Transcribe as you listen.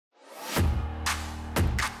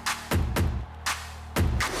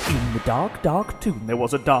dark, dark tomb there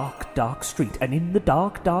was a dark, dark street, and in the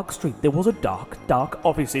dark, dark street there was a dark, dark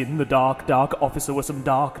office. In the dark, dark office there were some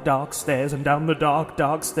dark, dark stairs, and down the dark,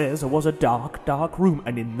 dark stairs there was a dark, dark room,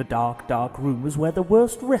 and in the dark, dark room was where the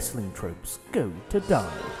worst wrestling tropes go to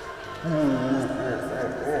die.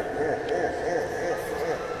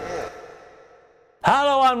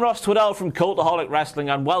 Hello, I'm Ross Tweddell from Cultaholic Wrestling,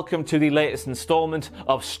 and welcome to the latest installment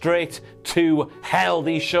of Straight to Hell,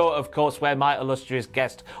 the show, of course, where my illustrious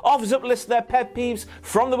guest offers up lists of their pet peeves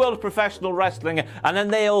from the world of professional wrestling, and then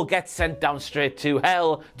they all get sent down straight to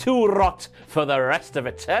hell to rot for the rest of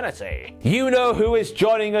eternity. You know who is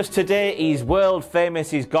joining us today. He's world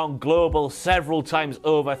famous. He's gone global several times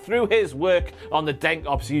over through his work on the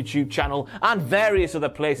DenkOps YouTube channel and various other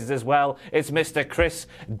places as well. It's Mr. Chris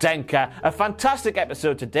Denker. A fantastic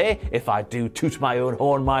episode today, if I do toot my own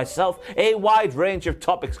horn myself. A wide range of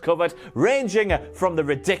topics covered, ranging from the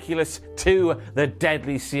ridiculous to the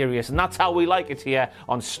deadly serious, and that's how we like it here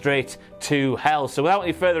on Straight to Hell. So without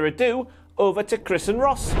any further ado, over to Chris and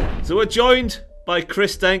Ross. So we're joined by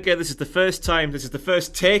Chris Denker. This is the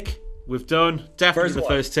first take we've done. Definitely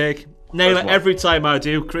first take. Nail it every time I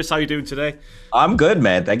do. Chris, how you doing today? I'm good,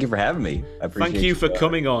 man. Thank you for having me. I appreciate Thank you for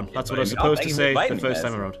coming on. That's what I was supposed to say the first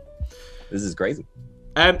time around. This is crazy.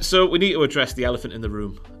 So we need to address the elephant in the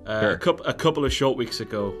room. Sure. A couple of short weeks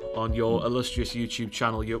ago on your illustrious YouTube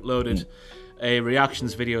channel, you uploaded a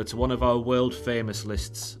reactions video to one of our world famous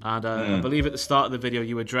lists, and I believe at the start of the video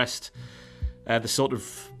you addressed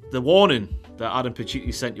the warning that Adam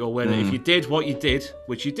Pacitti sent your way that if you did what you did,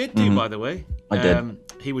 which you did do by the way, I did.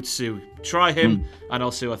 He would sue. Try him and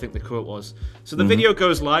I'll sue, I think the quote was. So the video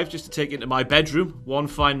goes live, just to take you into my bedroom one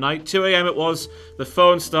fine night. 2 a.m. it was. The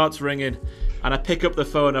phone starts ringing and I pick up the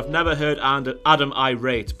phone. I've never heard Adam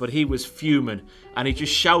irate, but he was fuming and he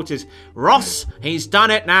just shouted, "Ross, he's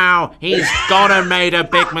done it now. He's gone and made a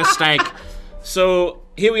big mistake." So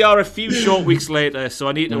here we are a few short weeks later, so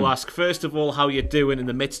I need to ask, first of all, how you're doing in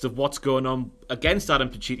the midst of what's going on against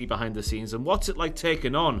Adam Pacitti behind the scenes, and what's it like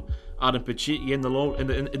taking on Adam Pacitti in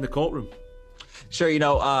the courtroom? Sure,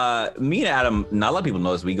 me and Adam, not a lot of people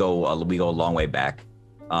know this, we go a long way back.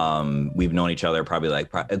 We've known each other probably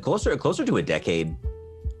closer to a decade,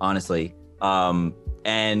 honestly. And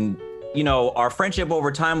our friendship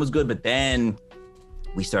over time was good, but then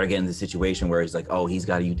we started getting the situation where he's like, oh, he's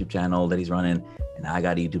got a YouTube channel that he's running, and I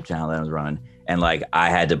got a YouTube channel that I was running. And I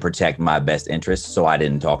had to protect my best interests, so I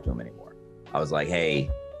didn't talk to him anymore. I was like,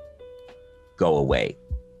 hey, go away.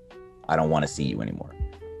 I don't want to see you anymore.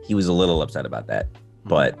 He was a little upset about that,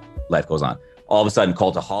 but life goes on. All of a sudden,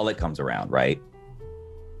 Cultaholic comes around, right?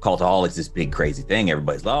 Cultaholic's this big, crazy thing.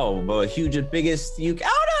 Everybody's like, oh, but huge and biggest, oh, no,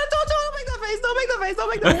 don't make that face, don't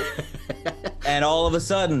make that face. And all of a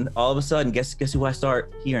sudden, guess who I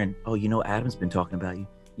start hearing? Oh, Adam's been talking about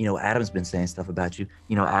you. Adam's been saying stuff about you.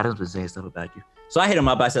 Adam's been saying stuff about you. So I hit him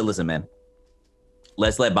up. I said, listen, man,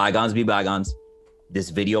 let's let bygones be bygones. This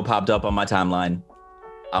video popped up on my timeline.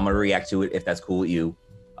 I'm going to react to it if that's cool with you.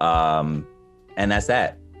 And that's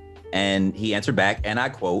that. And he answered back, and I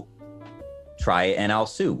quote, "Try it and I'll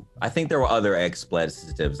sue." I think there were other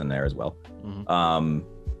expletives in there as well.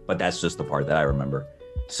 But that's just the part that I remember.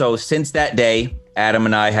 So since that day, Adam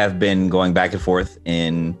and I have been going back and forth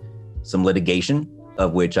in some litigation,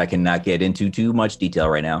 of which I cannot get into too much detail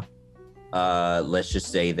right now. Let's just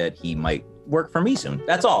say that he might work for me soon.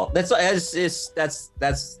 That's all.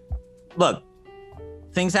 Look,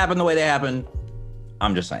 things happen the way they happen.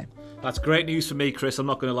 I'm just saying. That's great news for me, Chris. I'm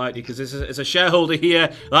not going to lie to you, because as a shareholder here,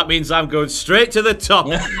 that means I'm going straight to the top,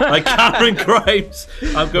 like Cameron Grimes.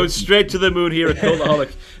 I'm going straight to the moon here at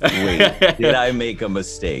Cultaholic. Wait, did I make a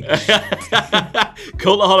mistake?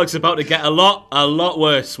 Cultaholic's about to get a lot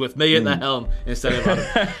worse with me at the helm instead of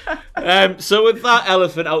Adam. So with that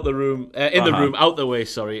elephant out the room, out the way.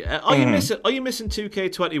 Sorry, are you missing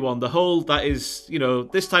 2K21? The whole that is,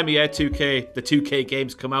 this time of year, the 2K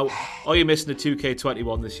games come out. Are you missing the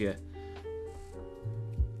 2K21 this year?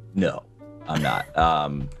 No, I'm not.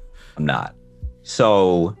 I'm not.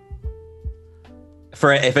 So,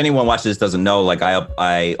 if anyone watches this doesn't know,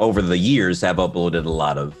 I over the years have uploaded a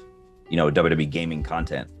lot of, WWE gaming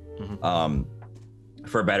content,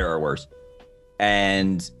 for better or worse.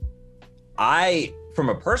 And I, from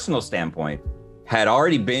a personal standpoint, had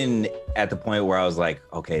already been at the point where I was like,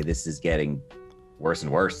 okay, this is getting worse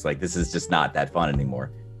and worse. This is just not that fun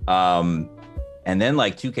anymore. And then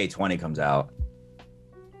 2K20 comes out,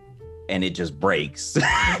 and it just breaks.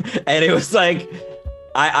 And it was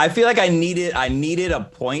I feel like I needed a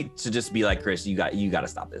point to just be like, Chris, you got to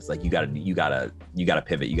stop this. You got to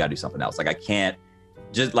pivot. You got to do something else. I can't,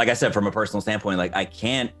 just like I said, from a personal standpoint, I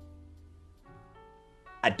can't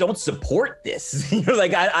don't support this.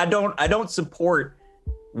 Like I don't support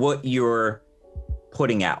what you're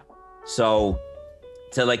putting out. So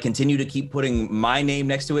to like continue to keep putting my name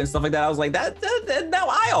next to it and stuff like that, I was like, that now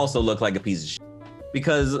I also look like a piece of shit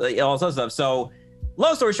because all sorts of stuff. So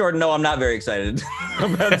long story short, no, I'm not very excited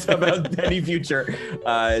about any future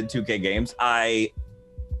 2K games.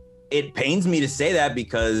 It pains me to say that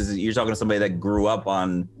because you're talking to somebody that grew up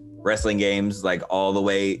on wrestling games, like all the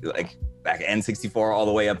way, like back N64, all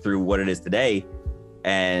the way up through what it is today.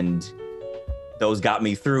 And those got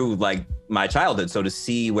me through like my childhood. So to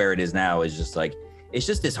see where it is now is just like, it's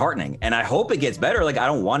just disheartening. And I hope it gets better. Like, I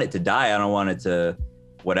don't want it to die. I don't want it to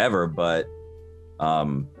whatever, but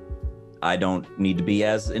I don't need to be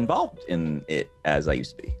as involved in it as I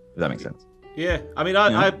used to be, if that makes sense. Yeah, I mean,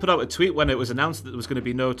 I put out a tweet when it was announced that there was going to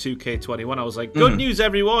be no 2K21. I was like, good news,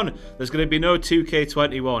 everyone. There's going to be no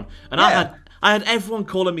 2K21. And I had everyone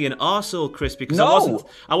calling me an arsehole, Chris, because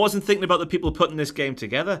I wasn't thinking about the people putting this game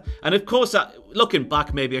together. And of course, looking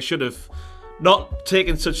back, maybe I should have not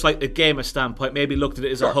taken such like a gamer standpoint, maybe looked at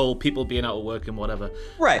it as a whole, people being out of work and whatever.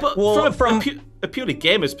 Right. But well, from a purely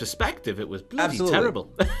gamer's perspective, it was bloody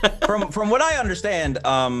terrible. from what I understand,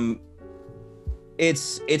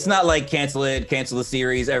 it's not like cancel the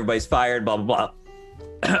series, everybody's fired, blah blah blah.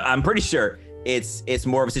 I'm pretty sure it's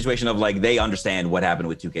more of a situation of like they understand what happened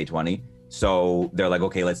with 2K20, so they're like,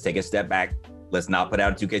 okay, let's take a step back. Let's not put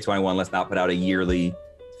out 2K21. Let's not put out a yearly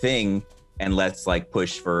thing, and let's like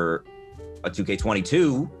push for a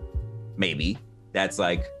 2K22, maybe that's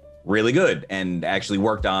like really good and actually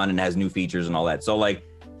worked on and has new features and all that. So like,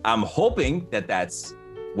 I'm hoping that that's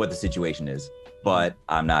what the situation is, but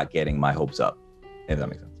I'm not getting my hopes up, if that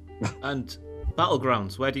makes sense. And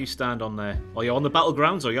Battlegrounds, where do you stand on there? Are you on the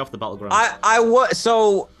Battlegrounds or are you off the Battlegrounds?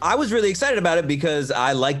 I was really excited about it because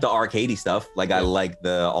I like the arcadey stuff. Like I like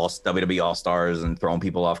the WWE All Stars and throwing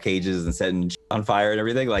people off cages and setting on fire and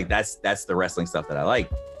everything. Like that's the wrestling stuff that I like.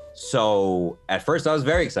 So at first I was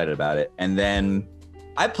very excited about it, and then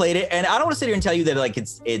I played it, and I don't want to sit here and tell you that like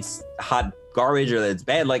it's hot garbage or that it's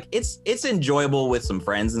bad. Like it's enjoyable with some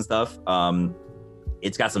friends and stuff.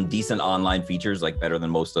 It's got some decent online features, like better than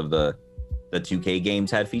most of the 2K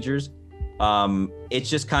games had features. It's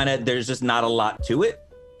just kind of, there's just not a lot to it.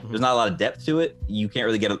 There's not a lot of depth to it. You can't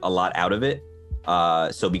really get a lot out of it.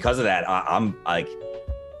 So because of that,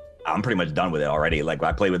 I'm pretty much done with it already. Like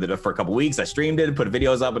I played with it for a couple weeks. I streamed it, put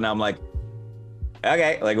videos up, and now I'm like,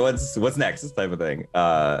 okay, like what's next? This type of thing.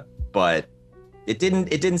 But it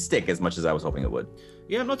didn't stick as much as I was hoping it would.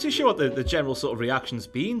 Yeah, I'm not too sure what the general sort of reaction's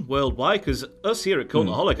been worldwide, because us here at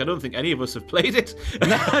Cultaholic, I don't think any of us have played it.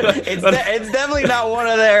 It's definitely not one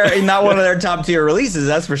of their top tier releases.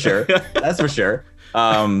 That's for sure. That's for sure.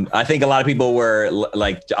 I think a lot of people were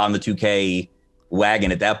like on the 2K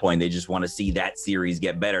wagon at that point. They just want to see that series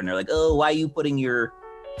get better, and they're like, oh, why are you putting your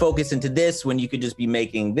focus into this when you could just be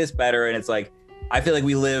making this better? And it's like, I feel like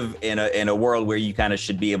we live in a world where you kind of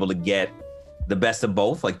should be able to get the best of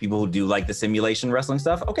both. Like people who do like the simulation wrestling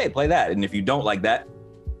stuff, okay, play that. And if you don't like that,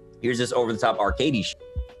 here's this over the top arcadey shit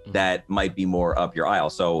that might be more up your aisle.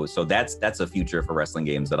 So that's a future for wrestling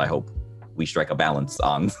games that I hope we strike a balance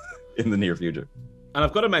on in the near future. And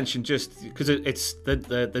I've got to mention, just because it's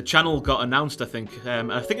the channel got announced, I think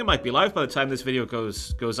it might be live by the time this video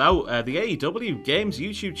goes out. The AEW Games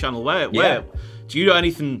YouTube channel. Where do you know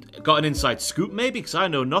anything? Got an inside scoop maybe? Because I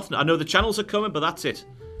know nothing. I know the channels are coming, but that's it.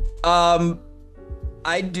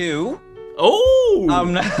 I do. Oh,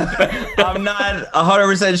 I'm not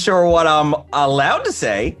 100% sure what I'm allowed to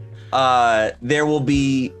say. There will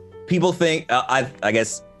be people think I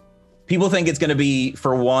guess people think it's going to be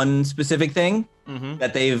for one specific thing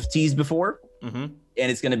that they've teased before, and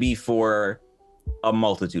it's going to be for a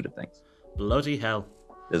multitude of things. Bloody hell!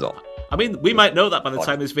 Is all. I mean, we might know that by the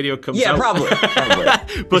time this video comes out. Yeah, probably.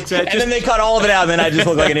 But and then they cut all of it out, and then I just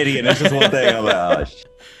look like an idiot. It's just one thing. I'm like, oh, shit.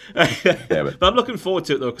 But I'm looking forward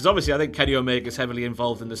to it though, because obviously I think Kenny Omega's heavily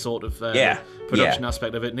involved in the sort of production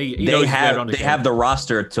aspect of it. And they have the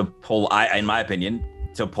roster to pull. In my opinion,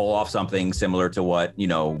 to pull off something similar to what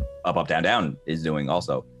Up Down Down is doing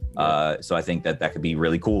also. So I think that could be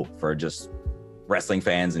really cool for just wrestling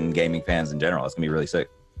fans and gaming fans in general. It's gonna be really sick.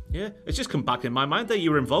 Yeah, it's just come back in my mind that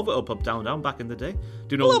you were involved with Up Down Down back in the day,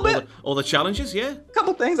 doing all the challenges. Yeah, a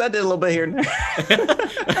couple things I did a little bit here and there.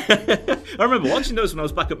 I remember watching those when I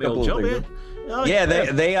was back at my old job.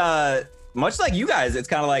 They much like you guys. It's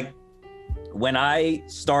kind of like when I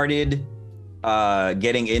started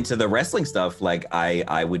getting into the wrestling stuff. Like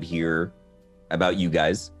I would hear about you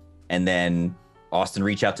guys, and then Austin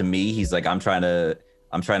reached out to me. He's like, I'm trying to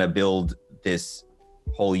build this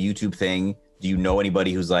whole YouTube thing. do you know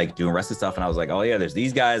anybody who's like doing wrestling stuff? And I was like, oh yeah, there's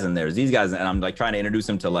these guys and there's these guys. And I'm like trying to introduce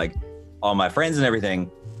him to like all my friends and everything.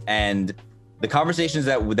 And the conversations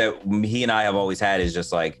that he and I have always had is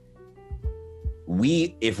just like,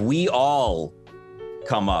 if we all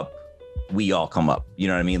come up, we all come up. You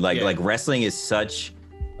know what I mean? Like wrestling is such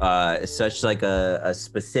like a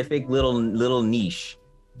specific little niche.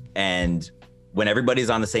 And when everybody's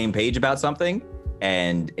on the same page about something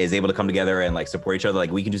and is able to come together and like support each other,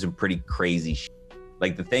 like we can do some pretty crazy shit.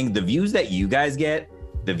 Like the views that you guys get,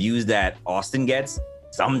 the views that Austin gets,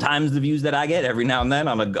 sometimes the views that I get every now and then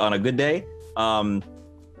on a good day.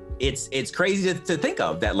 It's crazy to think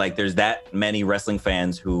of that, like there's that many wrestling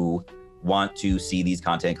fans who want to see these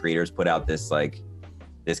content creators put out this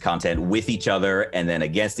content with each other and then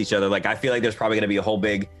against each other. Like I feel like there's probably going to be a whole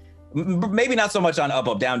big, maybe not so much on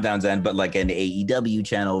up down's end, but like an AEW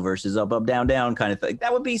channel versus up down kind of thing.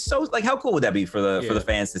 That would be so, like, how cool would that be for the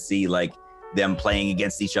fans to see like them playing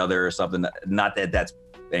against each other or something? Not that that's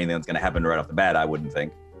anything that's going to happen right off the bat, I wouldn't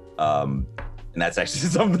think. And that's actually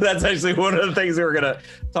one of the things we're going to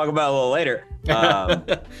talk about a little later.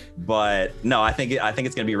 But no, I think it's going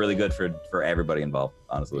to be really good for everybody involved,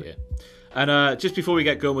 honestly. Yeah. And just before we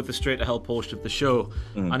get going with the Straight to Hell portion of the show,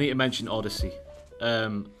 I need to mention Odyssey.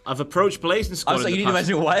 I've approached Blazing Squad. So you need to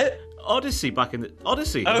mention what? Odyssey back in the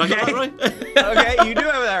Odyssey. Okay. Have I got that right? Okay, you do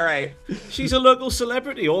have that right. She's a local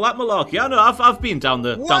celebrity. All that malarkey. I know. I've been down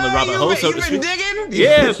the rabbit hole. So you've been digging?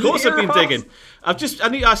 Yeah, of course I've been digging. I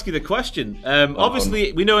need to ask you the question.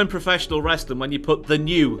 Obviously, we know in professional wrestling when you put the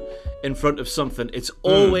new in front of something, it's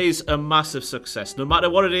always a massive success. No matter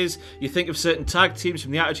what it is, you think of certain tag teams from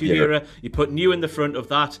the Attitude Era, you put new in the front of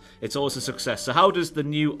that, it's always a success. So how does the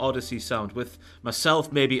new Odyssey sound? With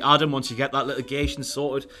myself, maybe Adam, once you get that litigation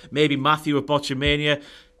sorted, maybe Matthew of Botchamania.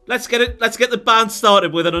 Let's get the band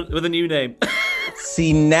started with a new name.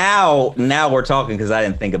 See, now we're talking, because I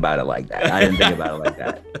didn't think about it like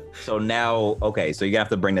that. So now, okay, so you're gonna have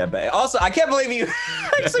to bring that back. Also, I can't believe you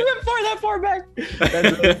actually went that far back.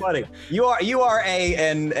 That's really funny. You are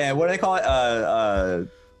and what do they call it?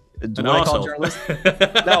 What do they call journalists?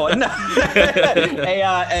 No.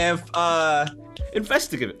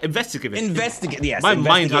 Investigative. Yes. My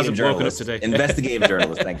mind hasn't woken up today. Investigative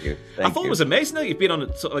journalist. Thank you. I thought it was amazing that you've been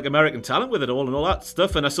on sort of like American Talent with it all and all that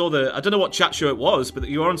stuff. And I saw I don't know what chat show it was, but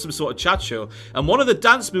you were on some sort of chat show. And one of the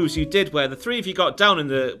dance moves you did, where the three of you got down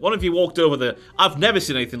and one of you walked over I've never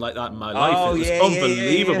seen anything like that in my life. It was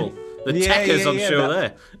unbelievable. The techers on show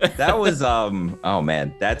there. That was oh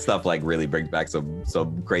man, that stuff like really brings back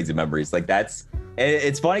some crazy memories. Like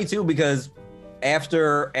it's funny too, because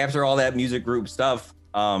after all that music group stuff,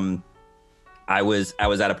 I was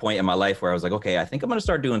at a point in my life where I was like, okay, I think I'm gonna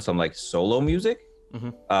start doing some like solo music.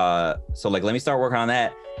 So like let me start working on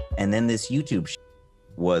that. And then this YouTube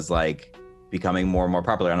was like becoming more and more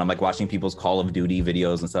popular, and I'm like watching people's Call of Duty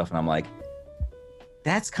videos and stuff, and I'm like,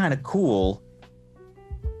 that's kind of cool.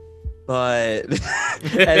 But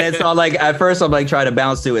and it's all like, at first I'm like trying to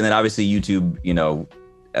bounce to, and then obviously YouTube,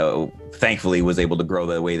 thankfully was able to grow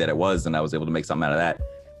the way that it was, and I was able to make something out of that.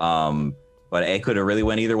 But it could have really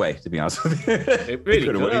went either way, to be honest with you. It really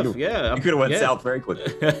could have, yeah. It could have went south very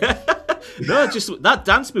quickly. No, just that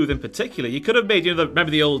dance move in particular. You could have made,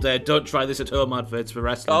 remember the old "Don't try this at home" adverts for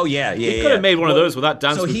wrestling? Oh yeah. You could have made one of those with that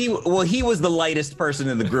dance. So move. he was the lightest person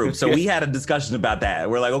in the group, so we had a discussion about that.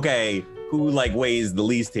 We're like, okay, who like weighs the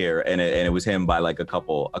least here? And it was him by like a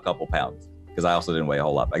couple pounds, because I also didn't weigh a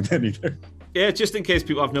whole lot back then either. Yeah, just in case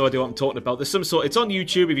people have no idea what I'm talking about, there's some sort. It's on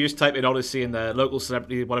YouTube. If you just type in Odyssey and the local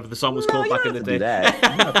celebrity, whatever the song was called back in the day.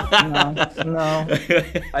 No.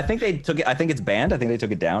 I think they took it. I think it's banned. I think they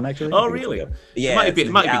took it down actually. Oh, really? Yeah. It might have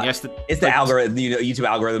been yesterday. It's the algorithm. YouTube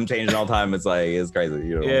algorithm changing all the time. It's like, it's crazy.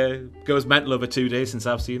 Yeah, goes mental over 2 days since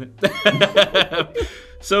I've seen it.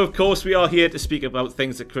 So, of course, we are here to speak about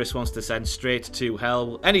things that Chris wants to send straight to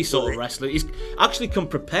hell. Any sort of wrestler. He's actually come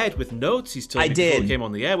prepared with notes. He's told me before he came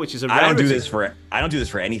on the air, which is a rarity. I don't do this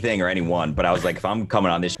for anything or anyone, but I was like, if I'm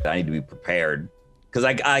coming on this shit, I need to be prepared. Because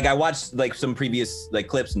I watched like some previous like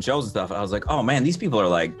clips and shows and stuff, and I was like, oh man, these people are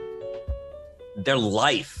like, their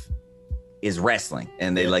life is wrestling,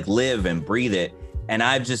 and they like live and breathe it. And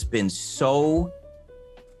I've just been so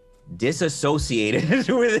disassociated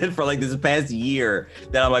with it for like this past year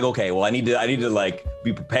that I'm like, okay, well, I need to like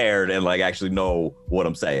be prepared and like actually know what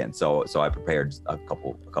I'm saying. So I prepared a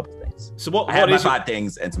couple things. So what I have is my 5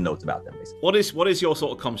 things and some notes about them basically. What is your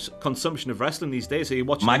sort of consumption of wrestling these days? Are you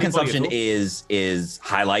watching? My consumption is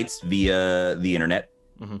highlights via the internet.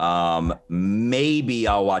 Mm-hmm. Maybe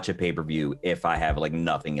I'll watch a pay-per-view if I have like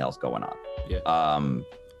nothing else going on. Yeah.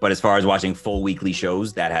 But as far as watching full weekly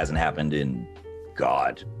shows, that hasn't happened in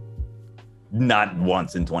God. not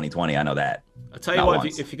once in 2020. I know that. I tell you Not what,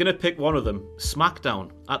 once. if you're gonna pick one of them,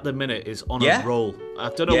 SmackDown at the minute is on Yeah. a roll. I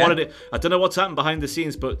don't know what it is. I don't know what's happened behind the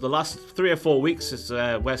scenes, but the last 3 or 4 weeks as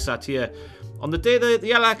we're sat here, on the day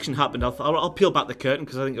the election happened, I'll peel back the curtain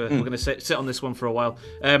because I think we're going to sit on this one for a while.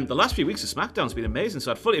 The last few weeks of SmackDown's been amazing,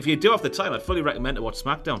 so if you do have the time, I'd fully recommend to watch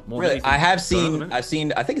SmackDown. More Really, than I have anything. I've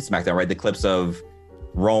seen, I think it's SmackDown, right? The clips of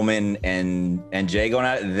Roman and Jay going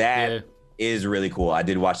out. That is really cool. I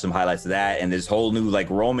did watch some highlights of that, and this whole new like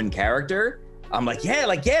Roman character. I'm like, yeah,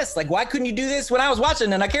 like, yes, like, why couldn't you do this when I was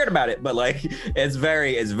watching and I cared about it? But like, it's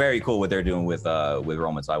very cool what they're doing with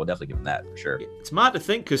Roman. So I will definitely give them that for sure. It's mad to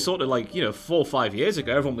think because sort of like, 4 or 5 years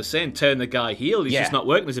ago, everyone was saying turn the guy heel. He's just not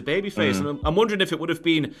working as a babyface. And I'm wondering if it would have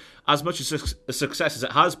been as much a success as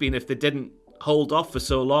it has been if they didn't hold off for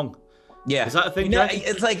so long. Yeah, is that a thing?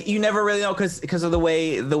 It's like you never really know because of the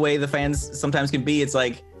way the fans sometimes can be. It's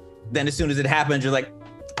like then as soon as it happens, you're like,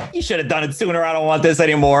 you should have done it sooner. I don't want this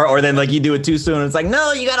anymore. Or then like you do it too soon. And it's like,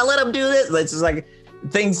 no, you gotta let them do this. It's just like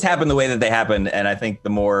things happen the way that they happen. And I think the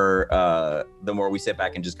more we sit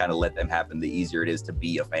back and just kind of let them happen, the easier it is to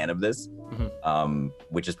be a fan of this.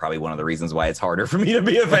 Which is probably one of the reasons why it's harder for me to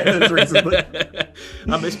be a fan of this recently.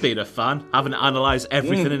 I miss being a fan, having to analyze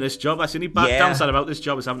everything in this job. That's the only bad downside about this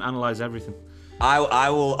job is having to analyze everything. I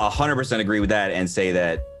will 100% agree with that and say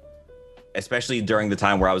that, especially during the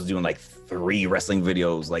time where I was doing like 3 wrestling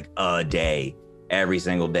videos like a day, every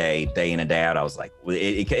single day in and day out, I was like,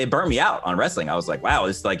 it burnt me out on wrestling. I was like, wow,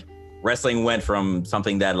 it's like wrestling went from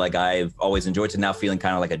something that like I've always enjoyed to now feeling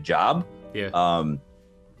kind of like a job.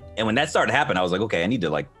 And when that started to happen, I was like, okay, I need to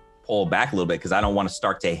like pull back a little bit because I don't want to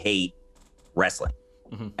start to hate wrestling.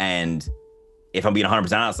 And if I'm being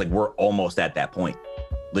 100% honest, like we're almost at that point,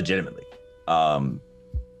 legitimately.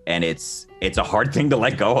 And it's a hard thing to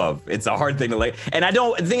let go of. It's a hard thing to and I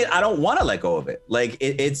don't want to let go of it. Like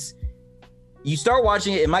it's you start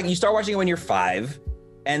watching it, Mike, you start watching it when you're 5,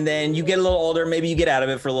 and then you get a little older, maybe you get out of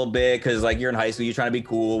it for a little bit because like you're in high school, you're trying to be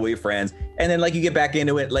cool with your friends, and then like you get back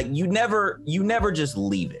into it, like you never just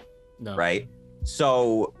leave it. No. Right?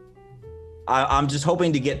 So I'm just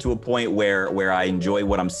hoping to get to a point where I enjoy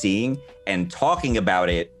what I'm seeing, and talking about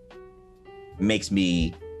it makes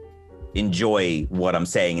me enjoy what I'm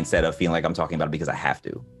saying instead of feeling like I'm talking about it because I have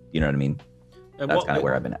to. You know what I mean? And that's kind of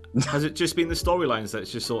where I've been at. Has it just been the storylines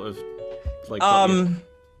that's just sort of like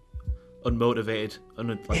unmotivated?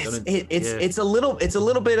 It's a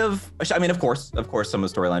little bit of. I mean, of course, some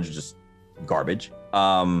of the storylines are just garbage.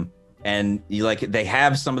 And you like they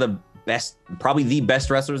have some of the best, probably the best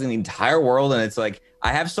wrestlers in the entire world, and it's like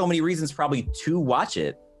I have so many reasons probably to watch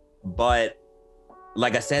it, but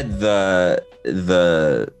like I said, the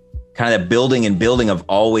kind of that building of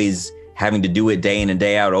always having to do it day in and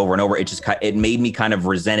day out over and over, it made me kind of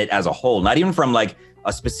resent it as a whole, not even from like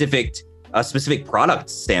a specific product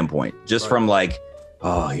standpoint, just from like,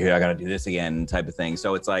 oh, yeah, I gotta do this again type of thing.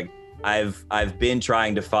 So it's like I've been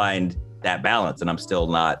trying to find that balance, and I'm still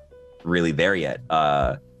not really there yet.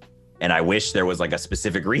 And I wish there was like a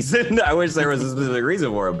specific reason. I wish there was a specific reason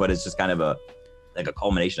for it, but it's just kind of a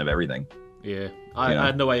culmination of everything. Yeah,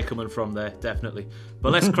 I know where you're coming from there, definitely.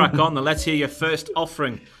 But let's crack on and let's hear your first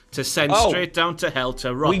offering to send straight down to hell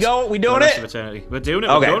to rot. We doing it? We're doing it.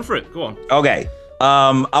 Okay. We're going for it. Go on. Okay.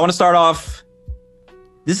 I want to start off.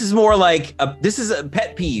 This is more like this is a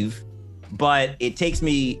pet peeve, but it takes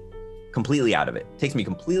me completely out of it.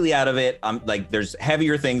 I'm like, there's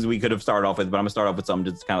heavier things we could have started off with, but I'm gonna start off with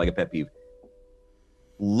something just kind of like a pet peeve.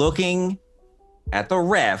 Looking at the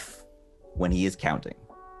ref when he is counting.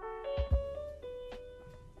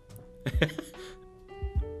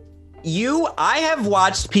 I have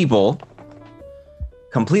watched people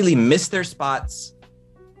completely miss their spots,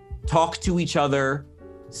 talk to each other,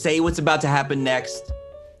 say what's about to happen next,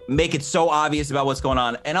 make it so obvious about what's going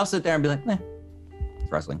on, and I'll sit there and be like,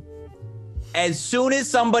 it's wrestling. As soon as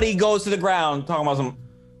somebody goes to the ground talking about some,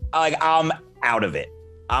 like, I'm out of it.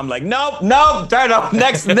 I'm like, nope, turn up, the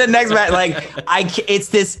next match. Like, it's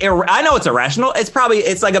this, I know it's irrational.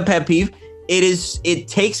 It's like a pet peeve. It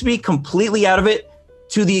takes me completely out of it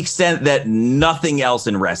to the extent that nothing else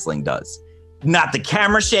in wrestling does. Not the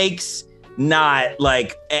camera shakes, not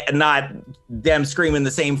them screaming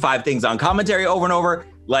the same 5 things on commentary over and over.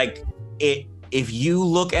 Like, if you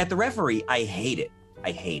look at the referee, I hate it.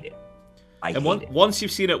 Once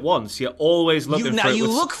you've seen it once, you're always looking for it. You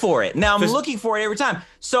look for it. Now I'm looking for it every time.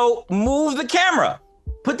 So move the camera.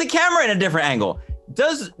 Put the camera in a different angle.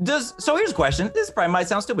 So here's a question. This probably might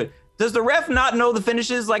sound stupid. Does the ref not know the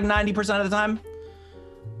finishes like 90% of the time?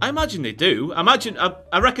 I imagine they do. I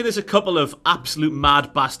reckon there's a couple of absolute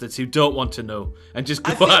mad bastards who don't want to know and just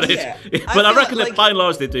go at it. Yeah. But I reckon that by and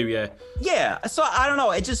large they do, yeah. Yeah, so I don't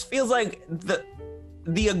know. It just feels like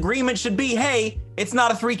the agreement should be, hey, it's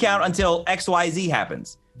not a 3 count until XYZ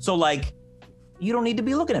happens. So like, you don't need to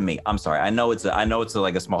be looking at me. I'm sorry. I know it's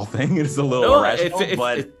like a small thing. It's a little irrational,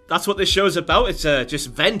 but that's what this show's about. It's just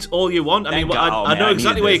vent all you want. I mean, I know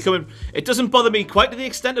exactly where you're coming. It doesn't bother me quite to the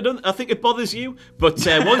extent I think it bothers you. But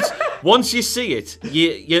once you see it,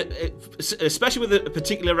 you especially with a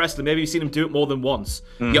particular wrestler, maybe you've seen him do it more than once.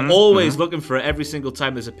 You're always looking for it every single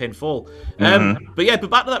time there's a pinfall. But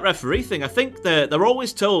back to that referee thing. I think they're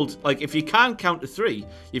always told, like, if you can't count to 3,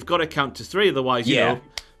 you've got to count to 3. Otherwise, you know.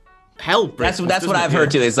 Hell, that's what I've heard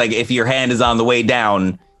too. It's like if your hand is on the way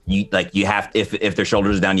down, you have if their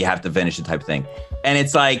shoulders are down, you have to finish the type of thing. And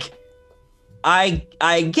it's like, I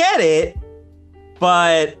get it,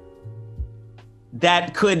 but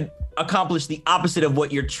that could accomplish the opposite of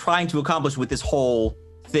what you're trying to accomplish with this whole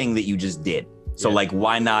thing that you just did. So like,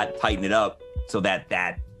 why not tighten it up so that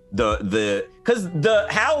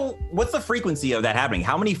what's the frequency of that happening?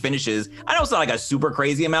 How many finishes? I know it's not like a super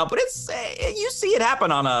crazy amount, but it's you see it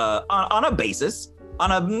happen on a basis,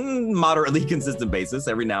 on a moderately consistent basis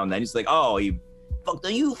every now and then. It's like, oh, you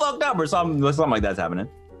fucked up or something like that's happening.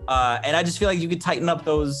 And I just feel like you could tighten up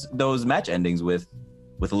those match endings with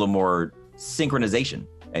a little more synchronization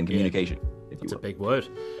and communication. That's a big word.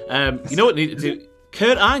 You know what they need to do?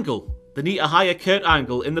 Kurt Angle. They need to hire Kurt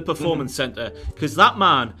Angle in the Performance Center, because that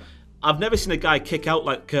man, I've never seen a guy kick out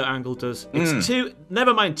like Kurt Angle does. It's 2,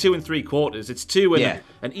 never mind 2 3/4. It's 2 and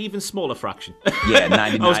an even smaller fraction. Yeah,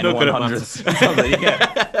 99 I was no good at maths.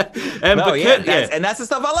 And that's the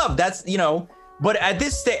stuff I love. That's, but at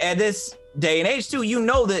this day and age too,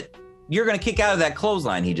 that you're gonna kick out of that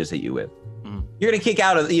clothesline he just hit you with. You're gonna kick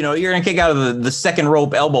out of the second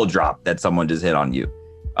rope elbow drop that someone just hit on you.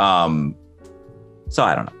 So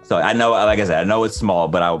I don't know. So I know, like I said, I know it's small,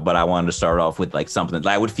 but I wanted to start off with like something that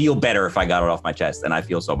I would feel better if I got it off my chest, and I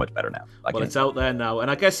feel so much better now. Well, it's out there now,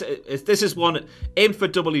 and I guess this is one aimed for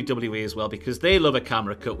WWE as well, because they love a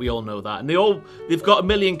camera cut. We all know that, and they've got a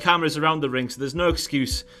million cameras around the ring, so there's no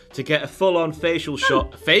excuse to get a full-on facial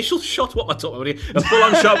shot. Facial shot? What am I talking about here? A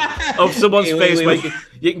full-on shot of someone's face where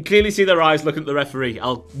you can clearly see their eyes looking at the referee.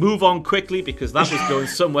 I'll move on quickly because that was going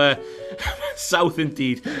somewhere south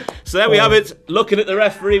indeed. So there we have it. Looking at the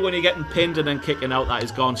referee when you're getting pinned and then kicking out, that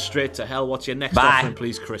has gone straight to hell. What's your next offering,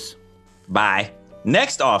 please, Chris? Bye.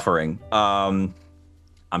 Next offering. I'm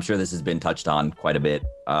sure this has been touched on quite a bit,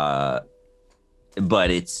 but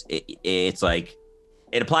it's like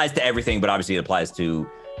it applies to everything, but obviously it applies to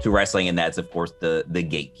wrestling, and that's of course the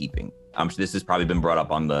gatekeeping. I'm sure this has probably been brought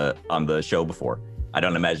up on the show before. I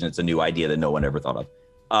don't imagine it's a new idea that no one ever thought of.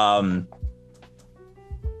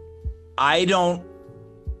 I don't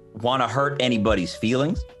want to hurt anybody's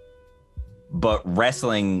feelings, but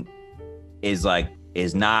wrestling is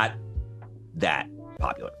not that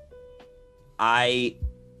popular.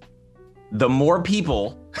 The more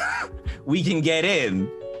people we can get in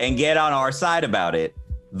and get on our side about it,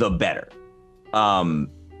 the better.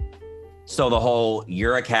 So the whole,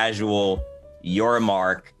 you're a casual, you're a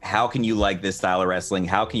mark, how can you like this style of wrestling?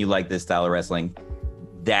 How can you like this style of wrestling?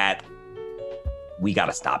 That, we got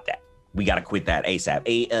to stop that. We got to quit that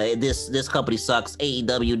ASAP. This company sucks.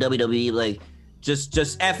 AEW, WWE, like,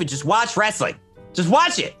 just F it. Just watch wrestling. Just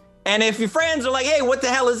watch it. And if your friends are like, hey, what the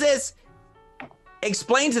hell is this?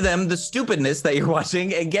 Explain to them the stupidness that you're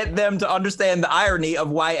watching and get them to understand the irony of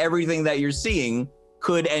why everything that you're seeing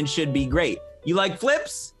could and should be great. You like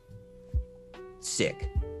flips? Sick.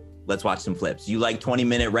 Let's watch some flips. You like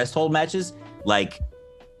 20-minute rest hold matches? Like,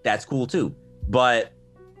 that's cool too. But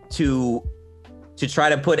to try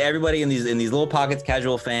to put everybody in these little pockets,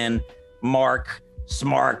 casual fan, mark,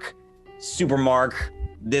 smark, super mark,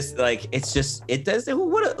 this, like, it's just, it does,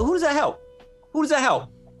 who does that help? Who does that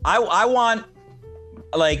help? I want,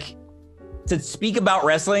 like, to speak about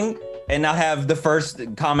wrestling and not have the first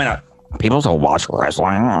comment of, people don't watch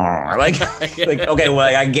wrestling. Like, okay,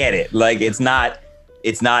 well, I get it. Like, it's not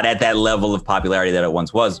at that level of popularity that it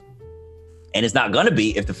once was. And it's not going to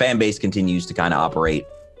be if the fan base continues to kind of operate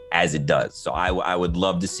as it does. So I would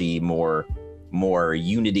love to see more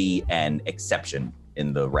unity and exception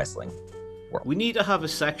in the wrestling world. We need to have a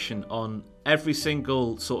section on every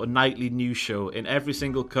single sort of nightly news show in every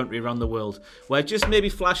single country around the world where it just maybe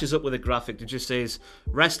flashes up with a graphic that just says,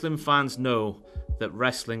 wrestling fans know that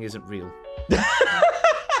wrestling isn't real.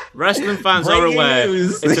 Wrestling fans are aware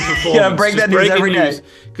news. it's a performance. Yeah, break that news every day.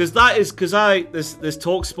 Because there's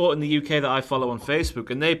Talksport in the UK that I follow on Facebook,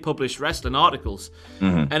 and they publish wrestling articles,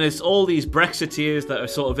 and it's all these Brexiteers that are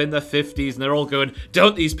sort of in their 50s, and they're all going,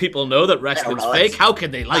 "Don't these people know that wrestling's fake? How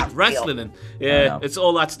can they like wrestling?" And it's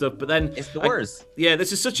all that stuff. But then it's the worst.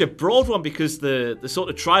 This is such a broad one because the sort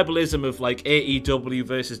of tribalism of like AEW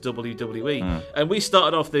versus WWE, and we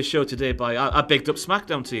started off this show today by I bigged up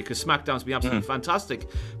SmackDown to you because SmackDown's been absolutely fantastic.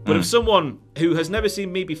 But if someone who has never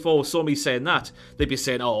seen me before saw me saying that, they'd be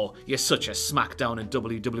saying, "Oh, you're such a SmackDown and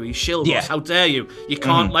WWE shill, Ross. How dare you? You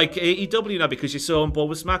can't like AEW now because you're so on board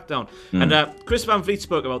with SmackDown." And Chris Van Vliet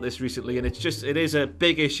spoke about this recently, and it is a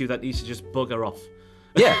big issue that needs to just bugger off.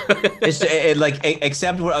 Yeah,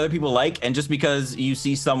 accept what other people like, and just because you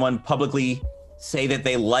see someone publicly say that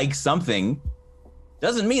they like something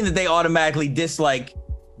doesn't mean that they automatically dislike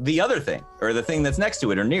the other thing or the thing that's next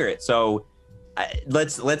to it or near it. So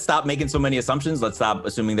let's stop making so many assumptions. Let's stop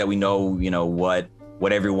assuming that we know what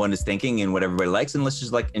everyone is thinking and what everybody likes, and let's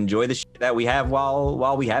just like enjoy the shit that we have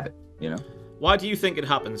while we have it. Why do you think it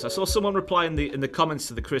happens? I saw someone reply in the comments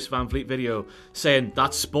to the Chris Van Vliet video saying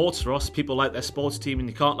that's sports, Ross. People like their sports team and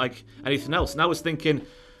you can't like anything else. And I was thinking,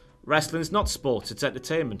 wrestling's not sports, it's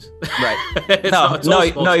entertainment. Right.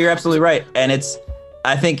 No, you're absolutely right. And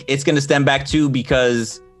I think it's going to stem back too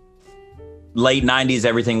because late 90s,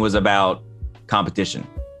 everything was about competition.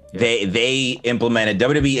 Yeah.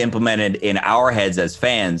 WWE implemented in our heads as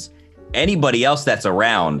fans, anybody else that's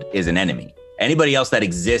around is an enemy. Anybody else that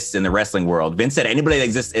exists in the wrestling world, Vince said, anybody that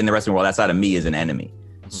exists in the wrestling world outside of me is an enemy.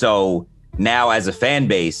 So now as a fan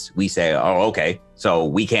base, we say, oh, okay, so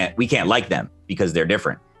we can't like them because they're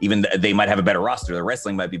different. Even they might have a better roster, their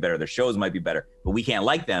wrestling might be better, their shows might be better, but we can't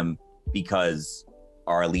like them because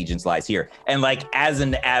our allegiance lies here. And like as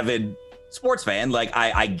an avid sports fan, like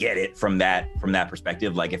I get it from that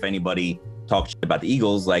perspective. Like if anybody talks shit about the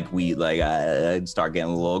Eagles, like we start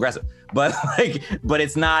getting a little aggressive. But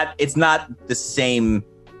it's not the same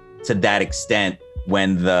to that extent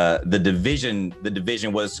when the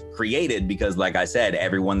division was created because, like I said,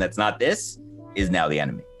 everyone that's not this is now the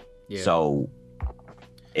enemy. Yeah. So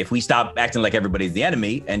if we stop acting like everybody's the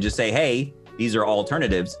enemy and just say, hey, these are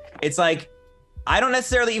alternatives, it's like I don't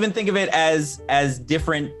necessarily even think of it as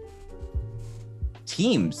different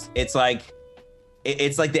teams. It's like the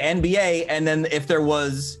NBA, and then if there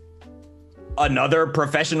was another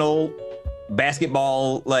professional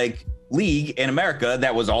basketball like league in America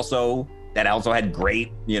that also had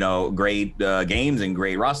great games and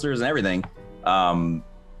great rosters and everything,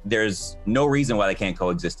 there's no reason why they can't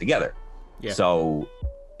coexist together. Yeah. So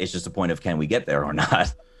it's just a point of can we get there or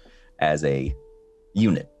not as a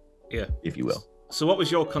unit, if you will. So what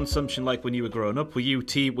was your consumption like when you were growing up? Were you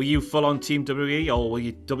full on Team WWE or were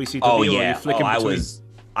you WCW? Oh yeah, or were you flicking between?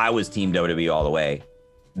 I was Team WWE all the way.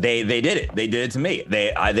 They did it. They did it to me.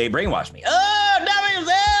 They brainwashed me. Oh, WWE,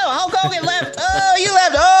 Hulk Hogan left. Oh, you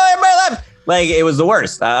left. Oh, everybody left. Like it was the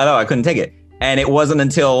worst. I know I couldn't take it. And it wasn't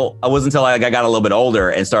until I got a little bit older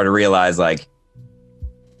and started to realize like,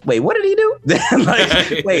 wait, what did he do?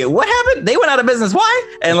 Like, wait, what happened? They went out of business.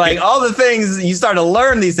 Why? And like all the things you start to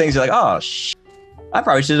learn these things. You're like, oh, I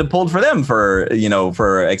probably should have pulled for them for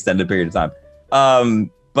an extended period of time.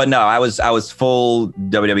 But no, I was full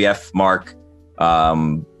WWF mark.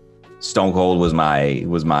 Stone Cold was my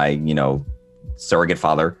surrogate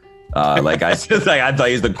father. Like I thought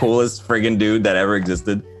he was the coolest friggin' dude that ever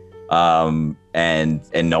existed. And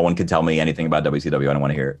no one could tell me anything about WCW. I don't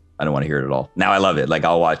want to hear it. I don't want to hear it at all. Now I love it. Like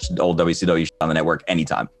I'll watch old WCW on the network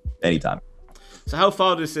anytime. So how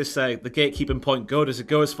far does this the gatekeeping point go? Does it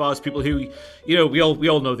go as far as people who, we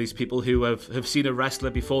all know these people who have seen a wrestler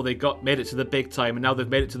before they made it to the big time, and now they've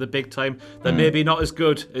made it to the big time. They're maybe not as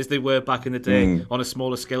good as they were back in the day on a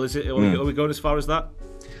smaller scale. Is it? Are we going as far as that?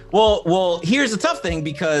 Well, here's the tough thing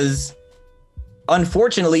because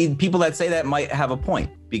unfortunately, people that say that might have a point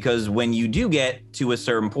because when you do get to a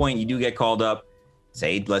certain point, you do get called up.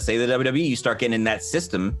 Let's say the WWE, you start getting in that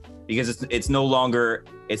system because it's no longer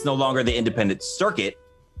the independent circuit.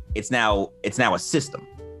 It's now a system.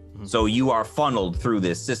 Mm-hmm. So you are funneled through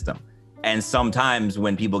this system. And sometimes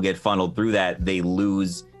when people get funneled through that, they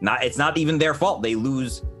lose, it's not even their fault. They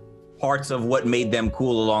lose parts of what made them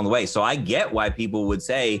cool along the way. So I get why people would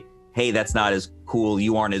say, hey, that's not as cool.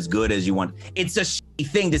 You aren't as good as you want. It's a shitty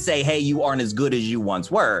thing to say, hey, you aren't as good as you once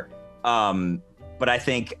were. But I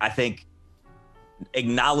think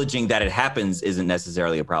acknowledging that it happens isn't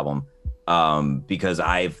necessarily a problem. Because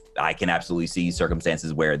I can absolutely see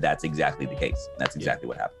circumstances where that's exactly the case. That's exactly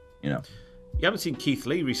what happened. You haven't seen Keith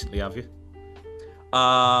Lee recently, have you?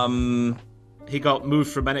 he got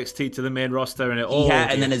moved from NXT to the main roster, and it all.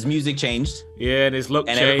 And then his music changed. Yeah, and his look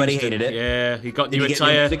changed. And everybody hated it. Yeah, he got Did new he get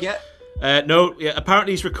attire. new music yet? No, yeah,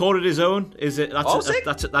 apparently he's recorded his own. Is it? Sick.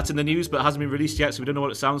 That's in the news, but it hasn't been released yet, so we don't know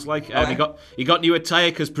what it sounds like. Okay. He got new attire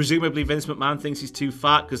because presumably Vince McMahon thinks he's too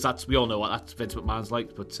fat, because we all know what that's Vince McMahon's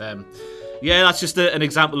like. But yeah, that's just an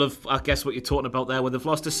example of, I guess, what you're talking about there, where they've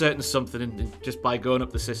lost a certain something and just by going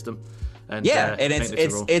up the system. And, and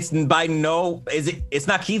it's by no it's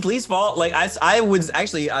not Keith Lee's fault. Like I was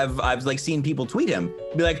actually I've like seen people tweet him,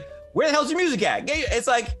 be like, where the hell's your music at? It's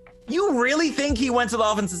like, you really think he went to the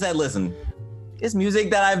office and said, listen, this music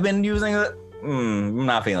that I've been using, I'm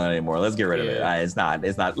not feeling it anymore. Let's get rid of it. It's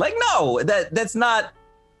not like, no, that's not.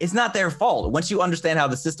 It's not their fault. Once you understand how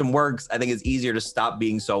the system works, I think it's easier to stop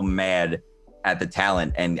being so mad at the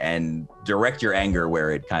talent and direct your anger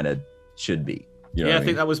where it kind of should be. You know I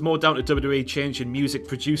think that was more down to WWE changing music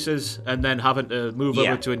producers and then having to move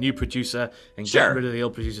over to a new producer and getting rid of the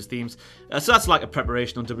old producers' themes. So that's like a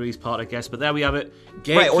preparation on WWE's part, I guess. But there we have it.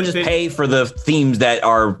 Or just pay for the themes that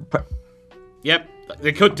are... Yep,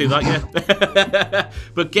 they could do that, yeah.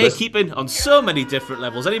 But gatekeeping on so many different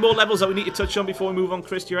levels. Any more levels that we need to touch on before we move on,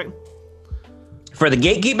 Chris, do you reckon? For the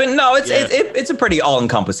gatekeeping? No, it's a pretty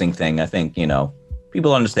all-encompassing thing, I think, you know.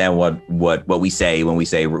 People understand what we say when we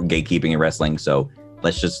say gatekeeping in wrestling, so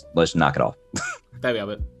let's knock it off. There we have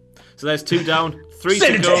it. So there's 2 down, 3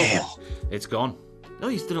 to go. It's gone. Oh,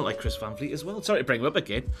 he's done it like Chris Van Vliet as well. Sorry to bring him up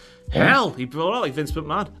again. Hell, he brought out like Vince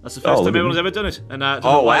McMahon. That's the first time anyone's ever done it. And I don't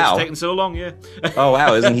know why it's taken so long, yeah. Oh,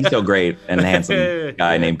 wow, isn't he so great and handsome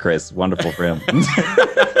guy named Chris? Wonderful for him.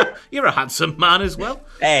 You're a handsome man as well.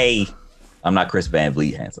 Hey, I'm not Chris Van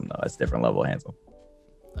Vliet handsome, though. That's a different level of handsome.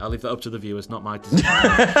 I'll leave that up to the viewers, not my decision.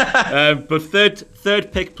 But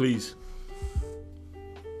third pick, please.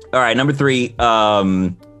 All right, number 3. A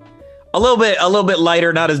little bit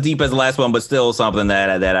lighter, not as deep as the last one, but still something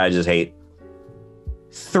that I just hate.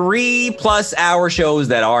 3+ hour shows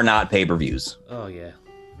that are not pay-per-views. Oh yeah.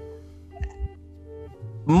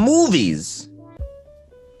 Movies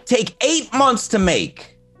take 8 months to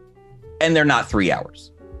make, and they're not 3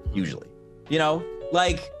 hours usually. You know,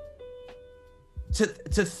 like.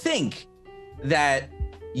 To think that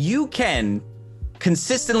you can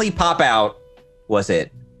consistently pop out, was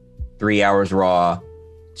it 3 hours Raw,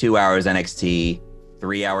 2 hours NXT,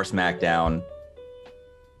 3 hours SmackDown,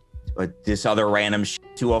 this other random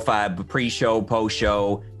 205 pre-show,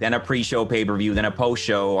 post-show, then a pre-show pay-per-view, then a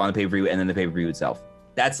post-show on the pay-per-view, and then the pay-per-view itself.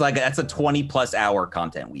 That's a 20+ hour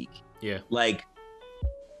content week. Yeah. Like,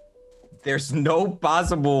 there's no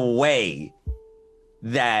possible way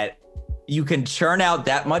that you can churn out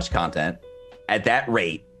that much content at that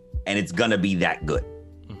rate, and it's gonna be that good.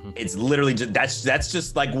 Mm-hmm. It's literally just that's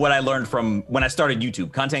just like what I learned from when I started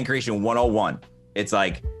YouTube, content creation 101. It's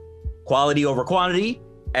like quality over quantity,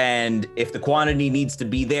 and if the quantity needs to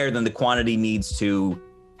be there, then the quantity needs to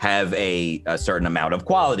have a certain amount of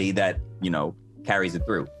quality that, you know, carries it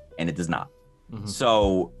through, and it does not. Mm-hmm.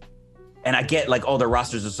 So, and I get like, oh, the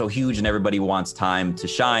rosters are so huge and everybody wants time to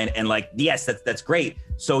shine, and like, yes, that's great.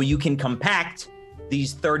 So you can compact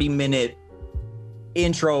these 30-minute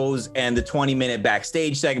intros and the 20-minute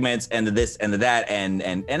backstage segments and the this and the that, and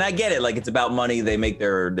I get it. Like, it's about money. They make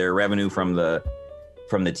their revenue from the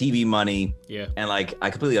TV money. Yeah. And like,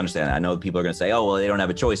 I completely understand that. I know people are gonna say, oh, well, they don't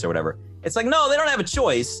have a choice or whatever. It's like, no, they don't have a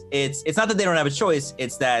choice. It's not that they don't have a choice.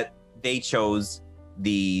 It's that they chose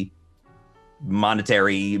the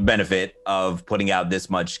monetary benefit of putting out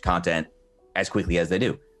this much content as quickly as they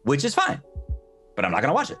do, which is fine. But I'm not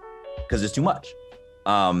gonna watch it because it's too much.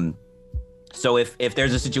 So if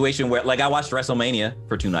there's a situation where, like, I watched WrestleMania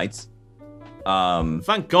for 2 nights.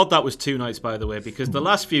 Thank God that was 2 nights, by the way, because the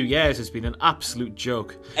last few years has been an absolute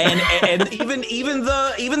joke. And even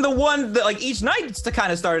the one that, like, each night it's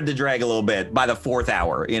kind of started to drag a little bit by the 4th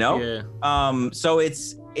hour, you know. Yeah. So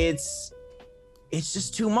it's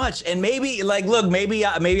just too much. And maybe, like, look, maybe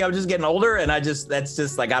I'm just getting older, and that's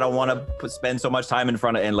just like, I don't want to spend so much time in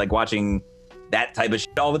front of and like watching that type of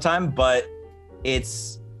shit all the time. But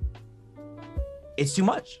it's too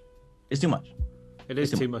much. It's too much. It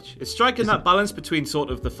is too much. It's striking that balance between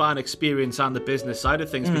sort of the fan experience and the business side of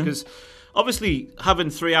things, because obviously having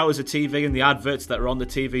 3 hours of TV and the adverts that are on the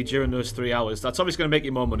TV during those 3 hours, that's obviously going to make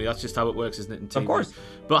you more money. That's just how it works, isn't it, in TV? Of course.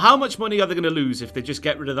 But how much money are they going to lose if they just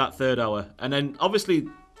get rid of that 3rd hour? And then obviously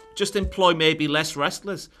just employ maybe less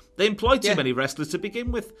wrestlers. They employ too many wrestlers to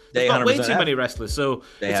begin with. They've got way too many wrestlers. So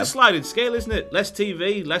it's a sliding scale, isn't it? Less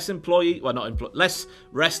TV, less less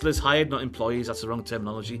wrestlers hired, not employees. That's the wrong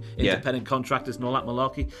terminology. Independent contractors and all that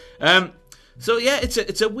malarkey. So yeah,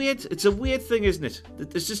 it's a weird thing, isn't it?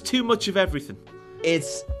 There's just too much of everything.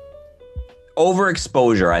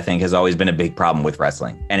 overexposure, I think, has always been a big problem with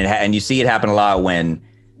wrestling, and you see it happen a lot when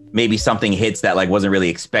maybe something hits that like wasn't really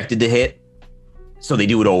expected to hit, so they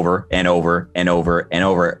do it over and over and over and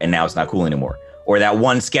over, and now it's not cool anymore. Or that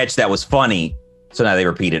one sketch that was funny, so now they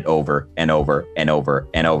repeat it over and over and over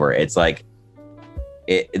and over. It's like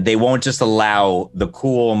they won't just allow the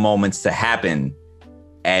cool moments to happen,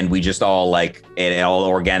 and we just all like it all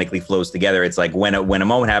organically flows together. It's like when a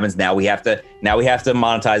moment happens, now we have to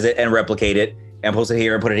monetize it and replicate it and post it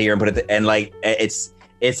here and put it here and put it and like it's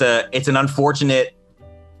an unfortunate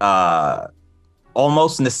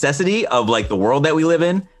almost necessity of like the world that we live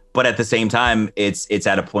in, but at the same time it's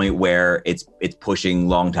at a point where it's pushing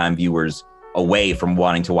longtime viewers away from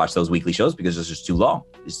wanting to watch those weekly shows because it's just too long.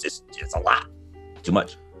 It's a lot, too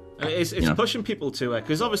much. It's pushing people to it,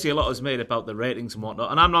 because obviously a lot is made about the ratings and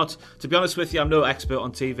whatnot, and I'm not, to be honest with you, I'm no expert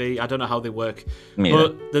on TV. I don't know how they work,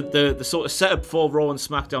 but the sort of setup for Raw and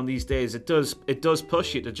SmackDown these days, it does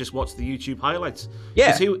push you to just watch the YouTube highlights.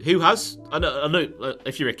 Yeah. Who has? I know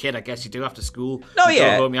if you're a kid, I guess you do after school. Oh you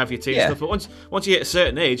yeah. Go home, you have your tea and stuff. But once you hit a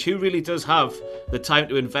certain age, who really does have the time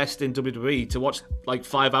to invest in WWE to watch like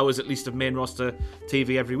 5 hours at least of main roster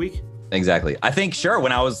TV every week? Exactly. I think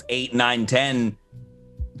when I was 8, 9, 10.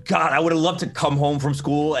 God, I would have loved to come home from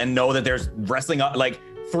school and know that there's wrestling like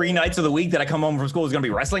 3 nights of the week that I come home from school is going to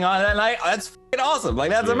be wrestling on that night. That's fucking awesome. Like,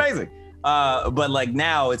 that's amazing. But like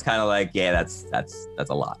now it's kind of like, yeah, that's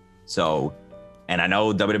a lot. So, and I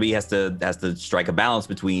know WWE has to strike a balance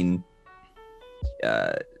between,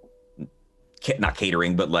 not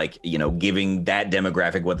catering, but like, giving that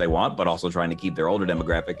demographic what they want, but also trying to keep their older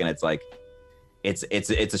demographic. And it's like, it's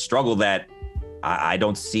a struggle that I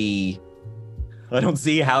don't see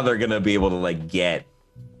how they're gonna be able to like get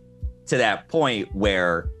to that point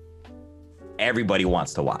where everybody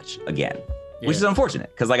wants to watch again, which is unfortunate.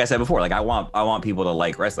 Because like I said before, like I want people to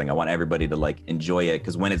like wrestling. I want everybody to like enjoy it.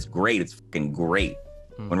 Because when it's great, it's fucking great.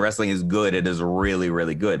 When wrestling is good, it is really,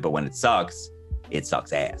 really good. But when it sucks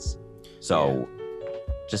ass. So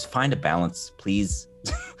just find a balance, please.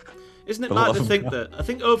 Isn't it mad to think that I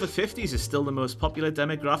think over 50s is still the most popular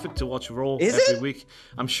demographic to watch Raw every week?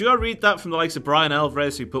 I'm sure I read that from the likes of Brian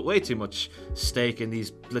Alvarez, who put way too much stake in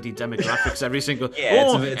these bloody demographics every single.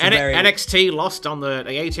 NXT lost on the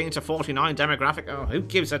 18 to 49 demographic. Oh, who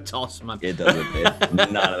gives a toss, man? It doesn't.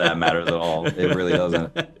 None of that matters at all. It really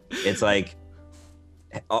doesn't. It's like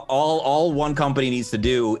all one company needs to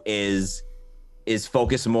do is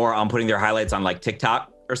focus more on putting their highlights on like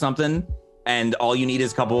TikTok or something. And all you need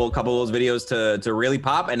is a couple of those videos to really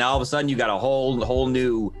pop, and now all of a sudden you got a whole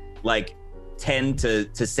new like 10 to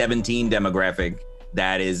 17 demographic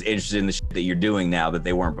that is interested in the shit that you're doing now that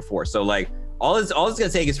they weren't before. So like all it's gonna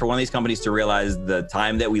take is for one of these companies to realize the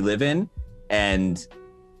time that we live in and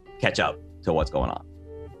catch up to what's going on.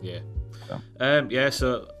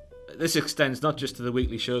 So this extends not just to the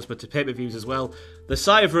weekly shows, but to pay-per-views as well. The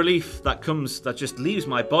sigh of relief that just leaves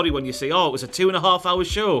my body when you say, "Oh, it was a 2.5 hour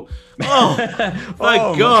show." Oh,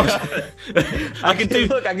 thank God! I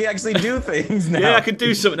can actually do things now. Yeah, I can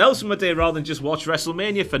do something else in my day rather than just watch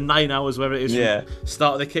WrestleMania for 9 hours, where it is from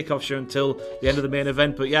start of the kickoff show until the end of the main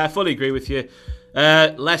event. But yeah, I fully agree with you.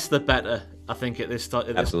 Less the better, I think, at this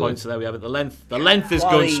point. So there we have it. The length is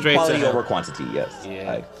going straight quality over quantity. Yes.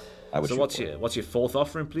 Yeah. So what's your fourth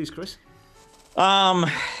offering, please, Chris?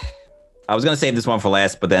 I was gonna save this one for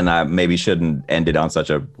last, but then I maybe shouldn't end it on such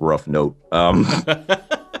a rough note.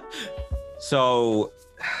 So,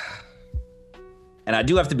 and I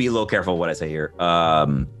do have to be a little careful what I say here.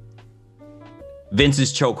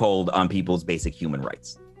 Vince's chokehold on people's basic human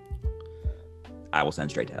rights. I will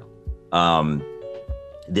send straight to hell.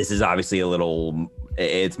 This is obviously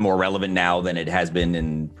it's more relevant now than it has been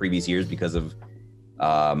in previous years because of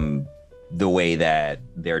the way that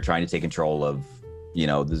they're trying to take control of, the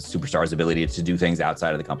superstar's ability to do things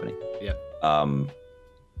outside of the company. Yeah.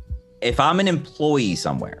 If I'm an employee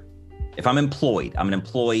somewhere, if I'm employed, I'm an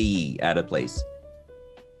employee at a place,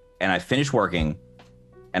 and I finish working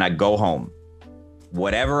and I go home,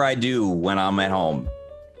 whatever I do when I'm at home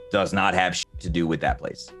does not have shit to do with that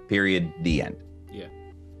place. Period. The end. Yeah.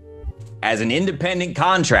 As an independent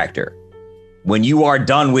contractor, when you are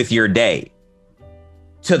done with your day,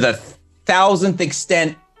 to the 1,000th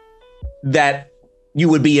extent that you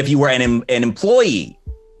would be if you were an employee,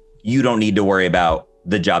 you don't need to worry about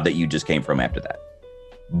the job that you just came from after that.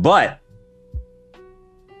 But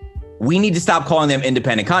we need to stop calling them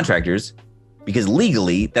independent contractors, because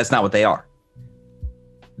legally that's not what they are.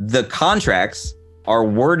 The contracts are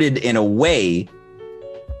worded in a way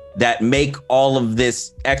that make all of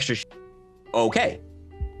this extra okay.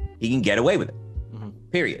 He can get away with it.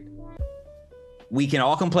 Period. We can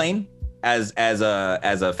all complain as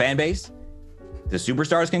a fan base. The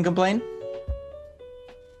superstars can complain.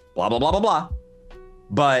 Blah blah blah blah blah.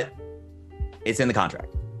 But it's in the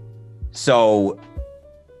contract. So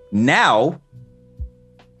now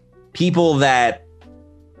people that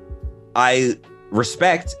I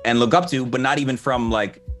respect and look up to, but not even from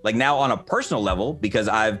like now on a personal level, because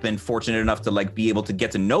I've been fortunate enough to like be able to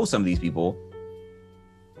get to know some of these people,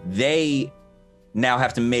 they now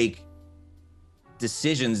have to make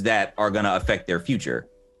decisions that are going to affect their future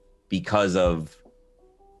because of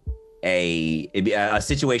a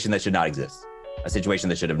situation that should not exist, a situation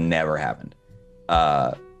that should have never happened.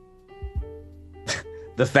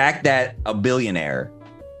 The fact that a billionaire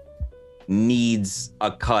needs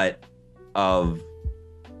a cut of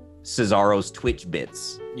Cesaro's Twitch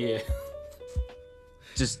bits,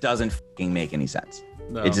 just doesn't fucking make any sense.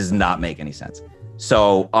 No. It does not make any sense.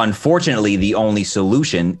 So unfortunately, the only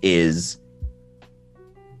solution is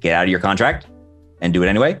get out of your contract and do it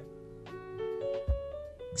anyway.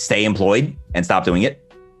 Stay employed and stop doing it.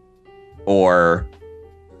 Or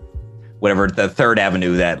whatever the third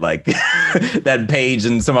avenue that like that Paige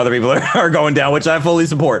and some other people are going down, which I fully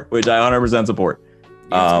support, which I 100% support.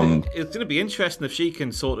 Yeah, it's gonna be interesting if she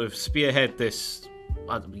can sort of spearhead this.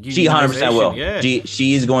 She 100% will. Yeah.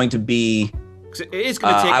 She is going to be. It is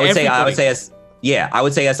going to take. I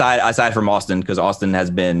would say aside from Austin, because Austin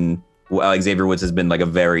has been, Xavier Woods has been like a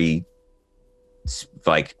very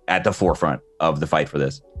like at the forefront of the fight for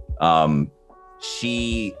this.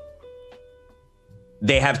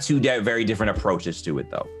 They have two very different approaches to it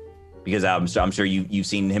though, because I'm sure you've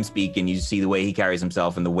seen him speak and you see the way he carries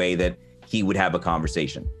himself and the way that he would have a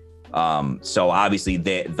conversation. So obviously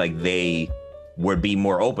they would be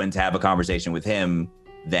more open to have a conversation with him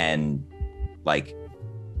than like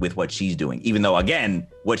with what she's doing, even though again,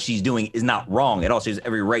 what she's doing is not wrong at all. She has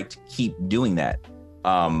every right to keep doing that.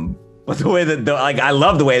 But the way that I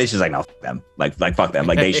love the way that she's like, no, fuck them. Like fuck them.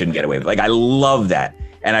 Like they shouldn't get away with it. Like I love that.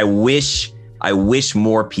 And I wish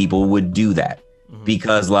more people would do that,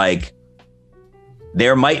 because like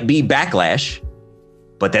there might be backlash,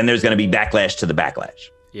 but then there's going to be backlash to the backlash.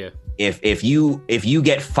 Yeah. If you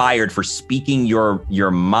get fired for speaking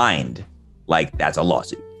your mind, like that's a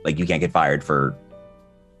lawsuit. Like you can't get fired for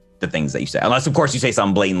the things that you say, unless of course you say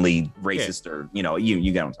something blatantly racist or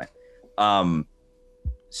you get what I'm saying.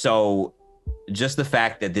 So just the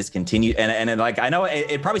fact that this continues, and like I know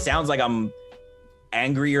it probably sounds like I'm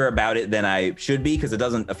angrier about it than I should be, because it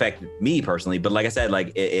doesn't affect me personally, but like I said,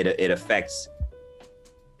 like it affects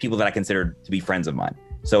people that I consider to be friends of mine.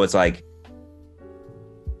 So it's like,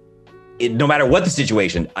 no matter what the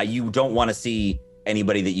situation, you don't want to see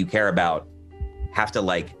anybody that you care about have to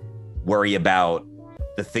like worry about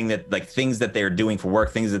the thing that like things that they're doing for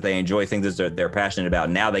work, things that they enjoy, things that they're passionate about.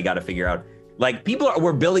 Now they got to figure out, like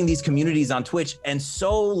we're building these communities on Twitch, and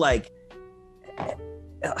so like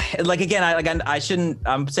again, I shouldn't,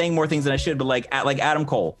 I'm saying more things than I should, but like Adam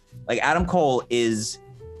Cole is,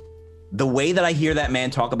 the way that I hear that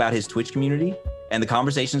man talk about his Twitch community and the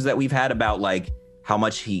conversations that we've had about like how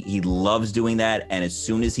much he loves doing that, and as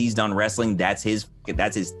soon as he's done wrestling, that's his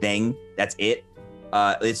thing, that's it.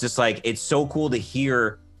 It's just like, it's so cool to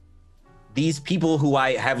hear these people who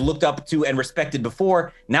I have looked up to and respected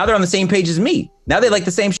before, now they're on the same page as me. Now they like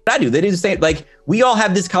the same shit I do. They do the same, like we all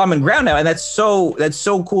have this common ground now, and that's so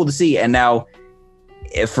cool to see. And now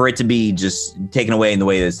for it to be just taken away in the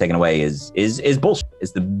way that it's taken away is bullshit.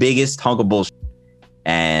 It's the biggest hunk of bullshit.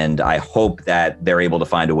 And I hope that they're able to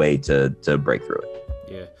find a way to break through it.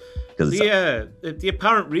 The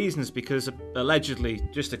apparent reason is because allegedly,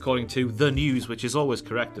 just according to the news, which is always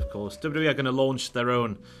correct, of course, WWE are going to launch their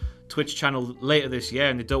own Twitch channel later this year,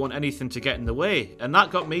 and they don't want anything to get in the way. And that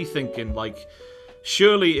got me thinking, like,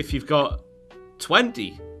 surely if you've got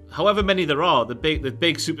 20, however many there are, the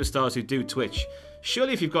big superstars who do Twitch,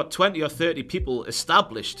 surely if you've got 20 or 30 people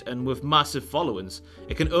established and with massive followings,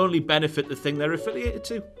 it can only benefit the thing they're affiliated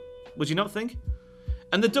to. Would you not think?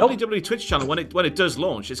 And the WWE Twitch channel, when it does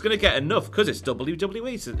launch, it's going to get enough, because it's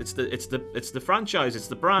WWE. It's the franchise. It's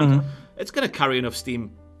the brand. Mm-hmm. It's going to carry enough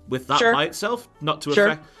steam with that by itself, not to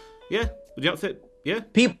affect. Yeah, would you not think? Yeah.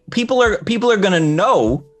 People are going to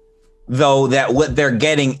know though that what they're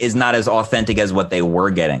getting is not as authentic as what they were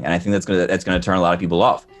getting, and I think that's going to turn a lot of people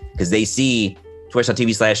off, because they see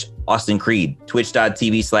Twitch.tv/Austin Creed,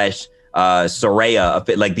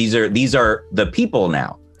 Twitch.tv/Soraya. Like these are the people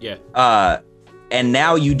now. Yeah. And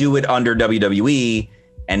now you do it under WWE,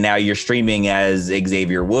 and now you're streaming as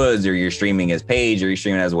Xavier Woods, or you're streaming as Paige, or you're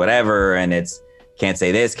streaming as whatever, and it's can't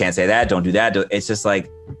say this, can't say that, don't do that. It's just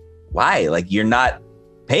like, why? Like you're not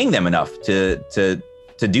paying them enough to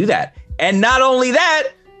do that. And not only that,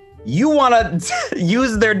 you want to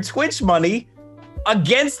use their Twitch money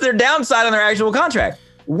against their downside on their actual contract.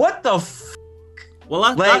 What the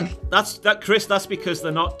Well, that's Chris. That's because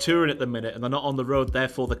they're not touring at the minute and they're not on the road.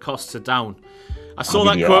 Therefore, the costs are down. I saw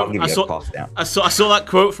that quote. I saw that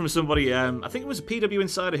quote from somebody. I think it was a PW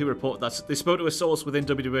Insider who reported that they spoke to a source within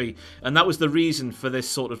WWE, and that was the reason for this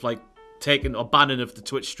sort of like taking or banning of the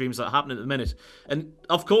Twitch streams that are happening at the minute. And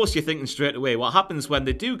of course, you're thinking straight away, what happens when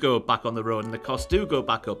they do go back on the road and the costs do go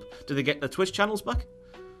back up? Do they get their Twitch channels back?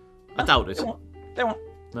 I doubt it. They won't.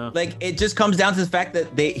 No. Like, it just comes down to the fact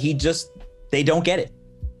that they don't get it.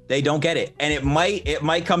 They don't get it. And it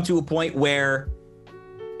might come to a point where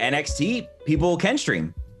NXT people can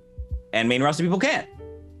stream and main roster people can't,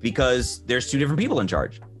 because there's two different people in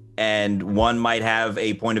charge. And one might have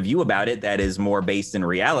a point of view about it that is more based in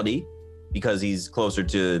reality because he's closer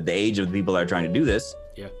to the age of the people that are trying to do this.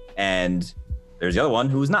 Yeah. And there's the other one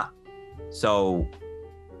who's not. So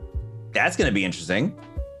that's going to be interesting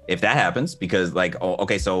if that happens, because like, oh,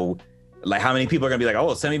 okay, so like how many people are gonna be like,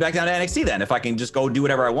 oh, send me back down to NXT then if I can just go do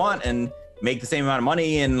whatever I want and make the same amount of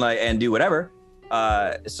money and do whatever.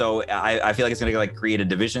 So I feel like it's gonna like create a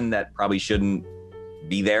division that probably shouldn't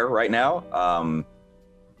be there right now.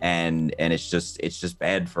 And it's just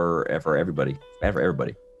bad for everybody. It's bad for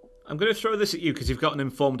everybody. I'm going to throw this at you because you've got an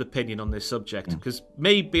informed opinion on this subject. Because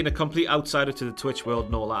me being a complete outsider to the Twitch world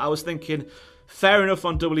and all that, I was thinking, fair enough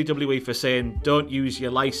on WWE for saying don't use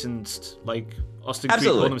your licensed, like Austin Creed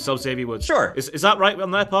calling themselves Xavier Woods. Sure. Is that right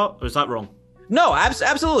on their part, or is that wrong? No,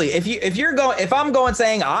 absolutely. If I'm going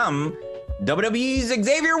saying I'm WWE's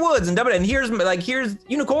Xavier Woods and here's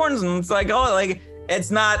unicorns and it's like, oh, like it's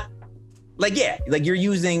not like, yeah, like you're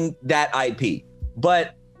using that IP,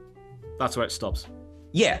 but that's where it stops.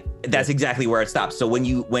 Yeah, that's exactly where it stops. So when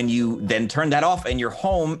you then turn that off and you're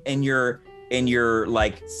home in your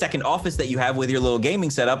like second office that you have with your little gaming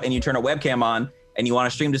setup and you turn a webcam on and you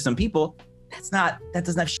want to stream to some people, that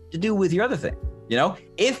doesn't have shit to do with your other thing. You know,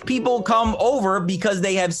 if people come over because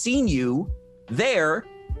they have seen you there,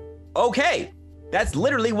 okay, that's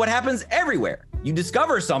literally what happens everywhere. You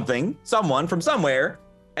discover someone from somewhere,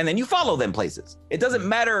 and then you follow them places. It doesn't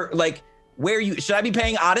matter like where should I be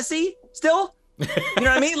paying Odyssey still? You know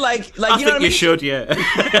what I mean? Like I you know what I mean? You should, yeah.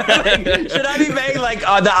 Like, should I be paying like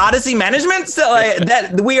the Odyssey management? So like,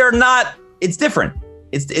 that we are not. It's different.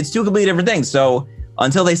 It's two completely different things. So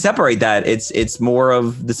until they separate that, it's more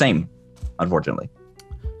of the same, unfortunately.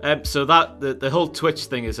 So that the whole Twitch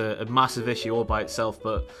thing is a massive issue all by itself.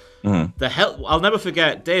 But I'll never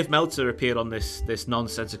forget. Dave Meltzer appeared on this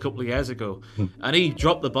nonsense a couple of years ago, and he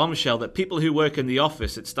dropped the bombshell that people who work in the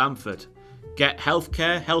office at Stamford get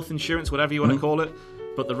healthcare, health insurance, whatever you want to call it,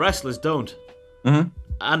 but the wrestlers don't.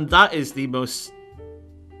 And that is the most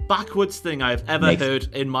backwards thing I've ever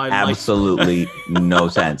heard in my life. Absolutely no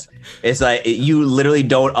sense. It's like you literally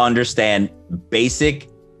don't understand basic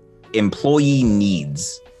employee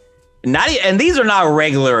needs. And these are not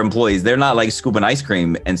regular employees. They're not like scooping ice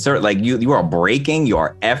cream and like you are breaking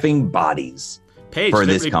your effing bodies. Paige for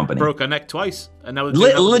this company broke her neck twice, and that was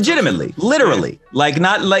legitimately, literally, yeah.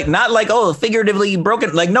 not like oh figuratively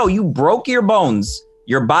broken. Like no, you broke your bones.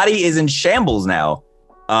 Your body is in shambles now.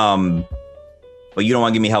 But you don't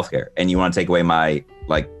want to give me healthcare, and you want to take away my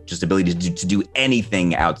like just ability to do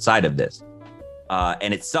anything outside of this.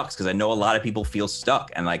 And it sucks because I know a lot of people feel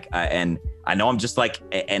stuck, and like and I know I'm just like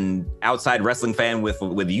an outside wrestling fan with a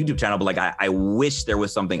YouTube channel, but like I wish there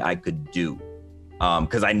was something I could do.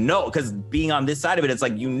 Because being on this side of it, it's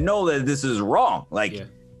like, you know that this is wrong. Like,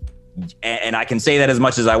 and I can say that as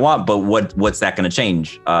much as I want, but what's that going to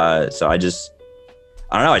change? So I don't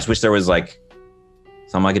know. I just wish there was like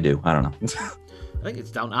something I could do. I don't know. I think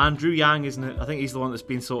it's down to Andrew Yang, isn't it? I think he's the one that's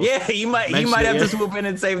been sort of. Yeah, he might have to swoop in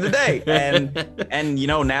and save the day. And you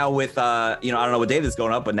know, now with I don't know what day this is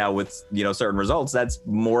going up, but now with certain results, that's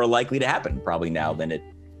more likely to happen probably now than it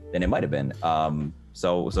might have been.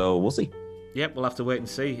 So we'll see. Yep, we'll have to wait and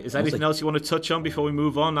see. Is there anything else you want to touch on before we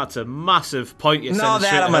move on? That's a massive point you're saying. No,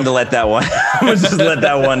 I'm going to let that one. I'm going to just let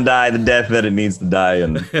that one die the death that it needs to die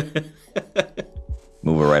and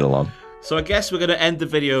move it right along. So I guess we're going to end the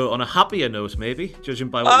video on a happier note, maybe, judging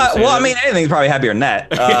by what you're saying. Well, I mean, anything's probably happier than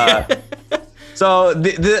that. So,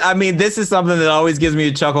 I mean, this is something that always gives me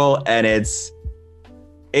a chuckle, and it's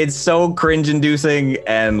so cringe-inducing,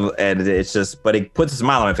 and it's just, but it puts a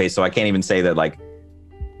smile on my face, so I can't even say that, like,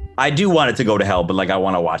 I do want it to go to hell, but like I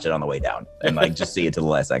want to watch it on the way down and like just see it to the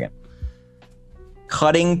last second.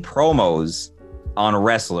 Cutting promos on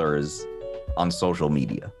wrestlers on social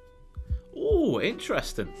media. Oh,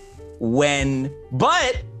 interesting. When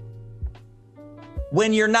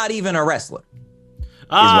you're not even a wrestler.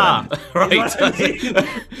 Ah, right.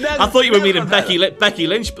 I thought you were meaning Becky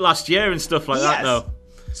Lynch last year and stuff like that. No.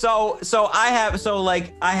 So I have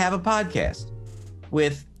a podcast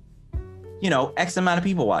with, X amount of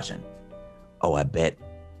people watching. Oh, I bet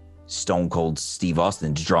Stone Cold Steve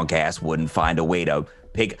Austin's drunk ass wouldn't find a way to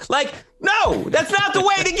pick. Like, no, that's not the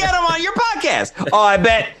way to get him on your podcast. Oh, I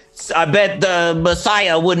bet the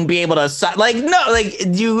Messiah wouldn't be able to, like, no, like,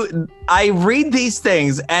 I read these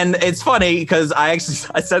things, and it's funny because I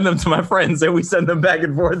send them to my friends, and we send them back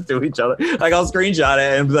and forth to each other. Like, I'll screenshot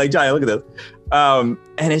it and be like, Johnny, look at this. And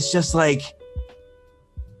it's just like,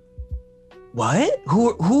 what?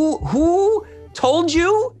 Who told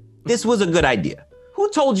you this was a good idea? Who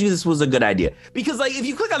told you this was a good idea? Because, like, if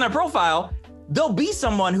you click on their profile, there'll be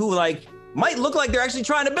someone who, like, might look like they're actually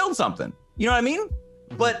trying to build something. You know what I mean?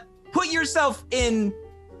 But put yourself in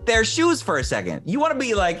their shoes for a second. You want to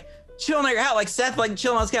be, like, chilling at your house, like Seth, like,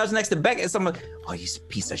 chilling on his couch next to Becky. Someone, oh, you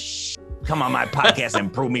piece of shit. Come on my podcast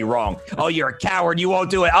and prove me wrong. Oh, you're a coward. You won't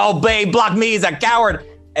do it. Oh, babe, block me. He's a coward.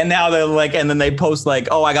 And now they're like, and then they post like,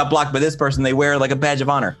 oh, I got blocked by this person. They wear like a badge of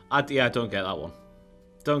honor. I don't get that one.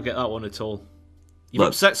 Don't get that one at all. You've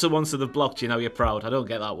upset someone so they've blocked you. Now you're proud. I don't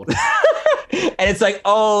get that one. And it's like,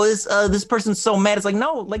 oh, this person's so mad. It's like,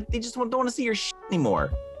 no, like they just don't want to see your shit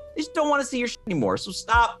anymore. They just don't want to see your shit anymore. So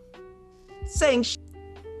stop saying shit.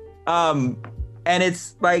 And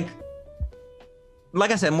it's like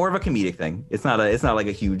I said, more of a comedic thing. It's not like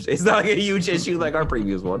a huge issue like our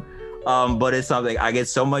previous one. But it's something I get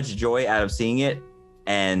so much joy out of seeing it.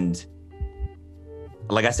 And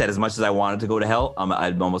like I said, as much as I wanted to go to hell,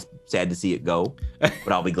 I'm almost sad to see it go,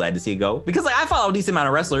 but I'll be glad to see it go because like I follow a decent amount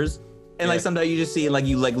of wrestlers, and like sometimes you just see like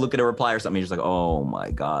you like look at a reply or something, you're just like, oh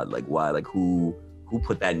my god, like why, like who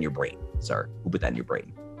put that in your brain, sir? Who put that in your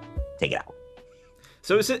brain? Take it out.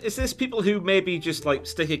 So is this people who maybe just like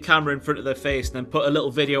stick a camera in front of their face and then put a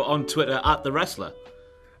little video on Twitter at the wrestler?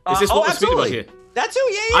 Is this what we're speaking about here? That too,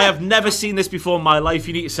 yeah. I have never seen this before in my life.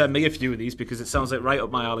 You need to send me a few of these because it sounds like right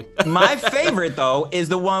up my alley. My favorite though is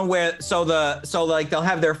the one where so like they'll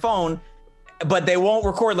have their phone, but they won't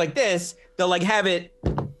record like this. They'll like have it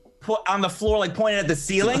put on the floor, like pointed at the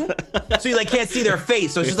ceiling, so you like can't see their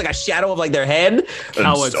face. So it's just like a shadow of like their head.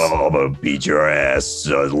 Cowards. I'm gonna beat your ass,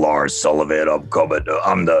 Lars Sullivan. I'm coming.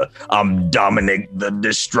 I'm Dominic the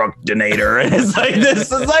Destructinator. And it's like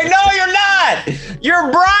this. It's like, no, you're not.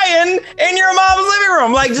 You're Brian in your mom's living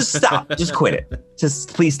room. Like, just stop. Just quit it.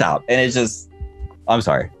 Just please stop. And it's just, I'm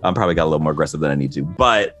sorry. I'm probably got a little more aggressive than I need to,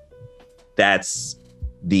 but that's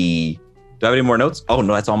the. Do I have any more notes? Oh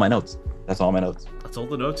no, that's all my notes. That's all my notes. That's all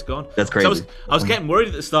the notes gone. That's crazy. So I was getting worried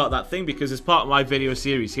at the start of that thing because as part of my video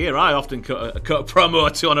series here, I often cut a promo or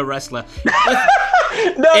two on a wrestler.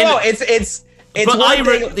 It's but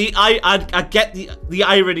I get the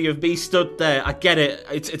irony of me stood there. I get it.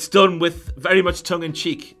 It's done with very much tongue in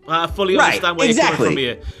cheek. I fully understand where you're coming from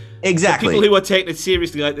here. Exactly. The people who are taking it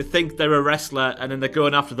seriously, like they think they're a wrestler, and then they're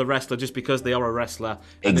going after the wrestler just because they are a wrestler.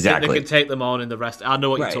 And exactly. They can take them on in the rest. I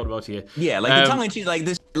know what you're talking about here. Yeah, like the tongue in cheek, like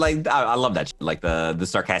this, like I love that shit. Like the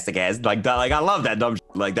sarcastic ass, like I love that dumb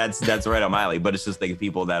shit. Like that's right on my alley. But it's just like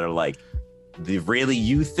people that are like, really,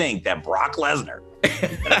 you think that Brock Lesnar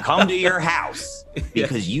is gonna come to your house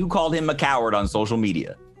because you called him a coward on social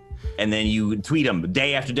media, and then you tweet him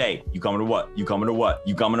day after day. You coming to what? You coming to what?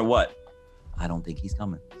 You coming to what? I don't think he's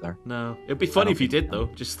coming, sir. No, it'd be funny if you did though.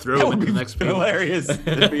 Just throw him into the next video. Hilarious.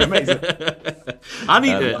 It'd be amazing. I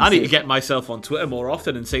need to get myself on Twitter more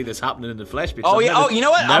often and see this happening in the flesh. Oh yeah. You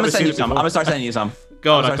know what? I'm gonna send you some. I'm gonna start sending you some.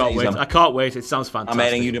 God, I can't wait. I can't wait. It sounds fantastic. I'm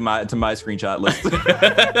adding you to my screenshot list.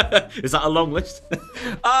 Is that a long list?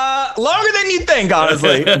 Longer than you think,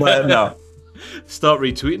 honestly. But no. Start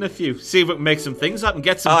retweeting a few. See if we can make some things happen.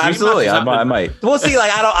 Get some. Oh, absolutely. I might. We'll see.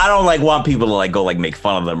 Like, I don't like want people to like go like make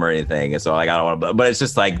fun of them or anything. So like I don't want to. But it's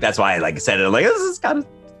just like that's why I like said it. Like this is kind of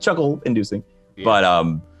chuckle inducing. Yeah.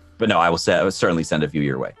 But no, I will certainly send a few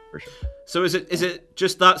your way for sure. So is it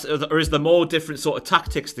just that, or is there more different sort of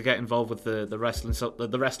tactics to get involved with the wrestling? So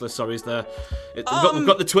the wrestlers, sorry, we've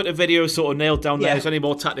got the Twitter video sort of nailed down there. Yeah. Is there any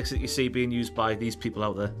more tactics that you see being used by these people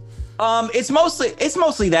out there? It's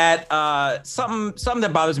mostly that something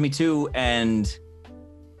that bothers me too, and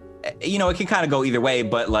you know it can kind of go either way.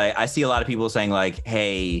 But like I see a lot of people saying like,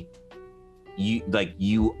 "Hey,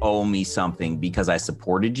 you owe me something because I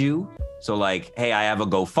supported you." So like, "Hey, I have a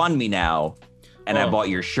GoFundMe now." And I bought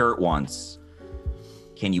your shirt once.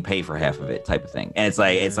 Can you pay for half of it? Type of thing. And it's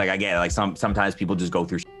like I get it. Like sometimes people just go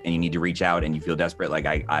through shit and you need to reach out and you feel desperate. Like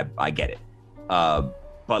I get it. But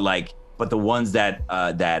the ones that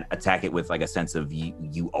attack it with like a sense of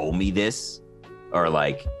you owe me this, or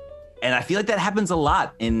like And I feel like that happens a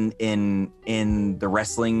lot in the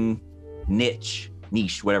wrestling niche,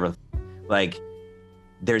 whatever. Like,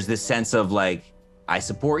 there's this sense of like, I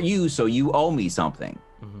support you, so you owe me something.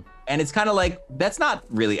 And it's kind of like, that's not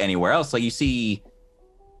really anywhere else. Like, you see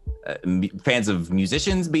fans of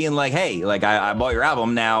musicians being like, hey, like, I bought your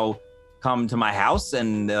album, now come to my house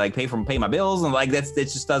and like pay my bills. And like, it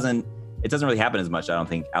just doesn't really happen as much, I don't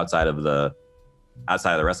think, outside of the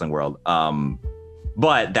wrestling world.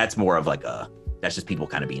 But that's more of like that's just people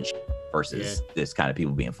kind of being shit versus this kind of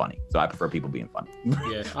people being funny. So I prefer people being funny.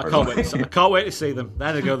 Yeah, I can't wait to see them.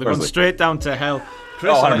 There they go. They're going straight down to hell.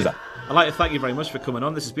 Chris, 100%. I'd like to thank you very much for coming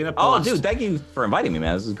on. This has been a blast. Oh, dude, thank you for inviting me,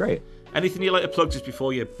 man. This is great. Anything you'd like to plug just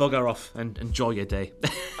before you bugger off and enjoy your day?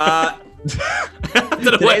 I don't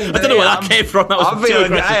know where that came from. I'm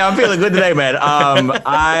feeling good today, man.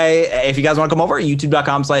 If you guys want to come over,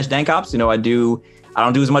 youtube.com/DenkOps. You know, I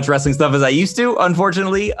don't do as much wrestling stuff as I used to,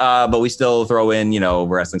 unfortunately, but we still throw in,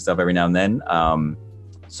 wrestling stuff every now and then.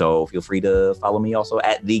 So feel free to follow me also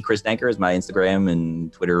at the Chris Denker is my Instagram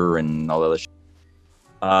and Twitter and all that other shit.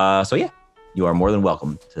 So yeah, you are more than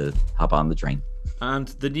welcome to hop on the train. And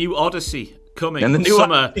the new Odyssey coming, and the new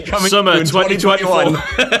summer 2024.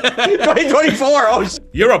 2024. Oh,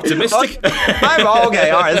 you're optimistic. I'm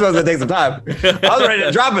okay. All right, this one's gonna take some time. I was ready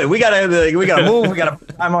to drop it. We gotta move. We gotta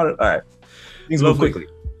put time on it. All right. Things move quickly.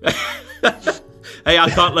 Hey,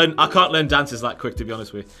 I can't learn dances that quick, to be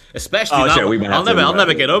honest with you. Especially I'll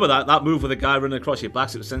never get over that move with a guy running across your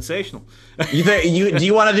back. It was sensational. Do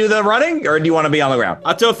you want to do the running, or do you want to be on the ground?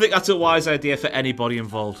 I don't think that's a wise idea for anybody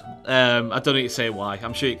involved. I don't need to say why.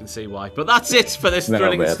 I'm sure you can see why. But that's it for this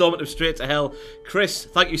thrilling installment of Straight to Hell. Chris,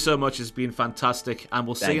 thank you so much. It's been fantastic, and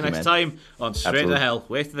we'll see you next time on Straight to Hell.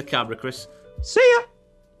 Wave to the camera, Chris. See ya.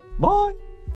 Bye.